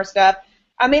inspires more stuff.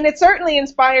 It certainly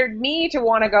inspired me to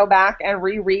want to go back and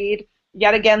reread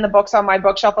yet again the books on my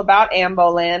bookshelf about Anne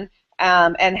Boleyn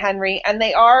and Henry, and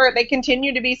they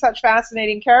continue to be such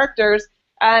fascinating characters,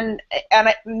 and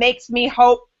it makes me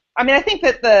hope. I think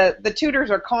that the Tudors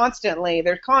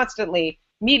there's constantly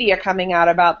media coming out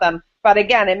about them, but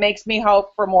again, it makes me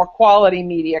hope for more quality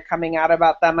media coming out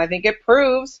about them. I think it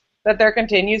proves that there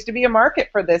continues to be a market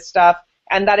for this stuff,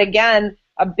 and that again,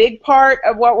 a big part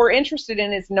of what we're interested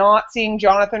in is not seeing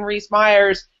Jonathan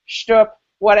Rhys-Meyers shtup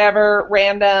whatever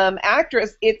random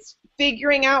actress. It's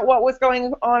figuring out what was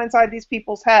going on inside these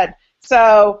people's head.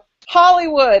 So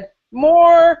Hollywood,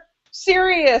 more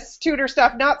serious Tudor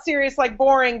stuff, not serious like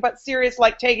boring, but serious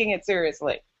like taking it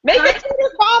seriously. Make it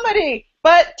Tudor comedy,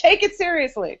 but take it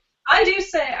seriously. I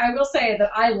will say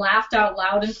that I laughed out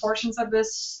loud in portions of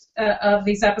these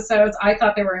episodes. I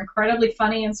thought they were incredibly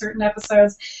funny in certain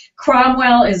episodes.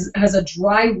 Cromwell has a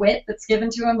dry wit that's given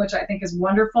to him, which I think is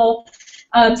wonderful.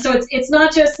 So it's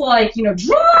not just like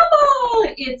drama.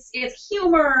 It's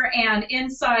humor and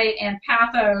insight and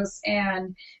pathos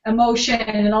and emotion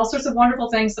and all sorts of wonderful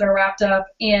things that are wrapped up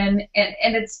in,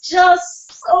 and it's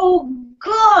just so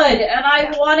good. And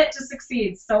I want it to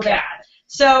succeed so bad.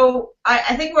 So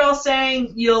I think we're all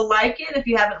saying you'll like it if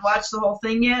you haven't watched the whole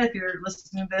thing yet, if you're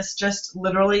listening to this just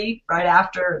literally right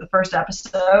after the first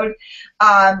episode.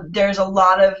 There's a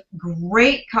lot of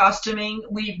great costuming.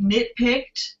 We've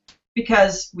nitpicked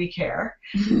because we care,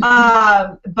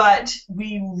 but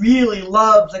we really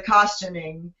love the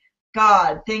costuming.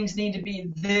 God, things need to be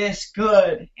this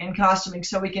good in costuming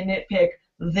so we can nitpick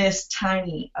this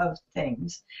tiny of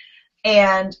things.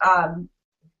 and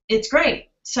it's great.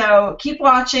 So keep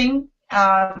watching.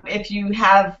 If you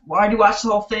have already watched the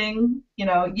whole thing,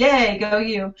 yay, go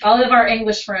you. All of our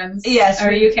English friends, yes,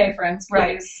 our UK friends, please.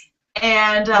 Right.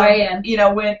 And weigh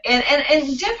in. when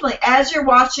and definitely as you're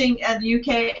watching, and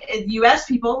the US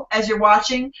people, as you're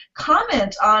watching,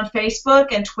 comment on Facebook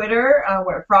and Twitter.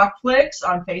 We're Frockflix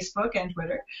on Facebook and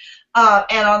Twitter,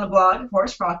 and on the blog, of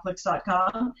course,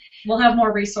 frockflix.com. We'll have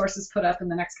more resources put up in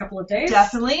the next couple of days.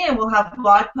 Definitely, and we'll have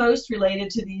blog posts related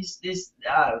to these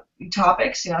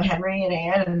topics. Henry and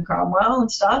Anne and Cromwell and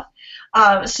stuff.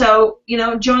 So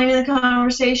join in the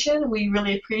conversation. We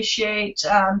really appreciate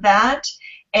that.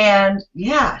 And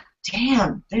yeah,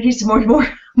 damn, there needs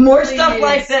more stuff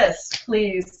like this.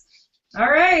 Please. All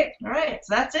right.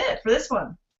 So that's it for this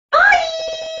one.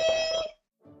 Bye.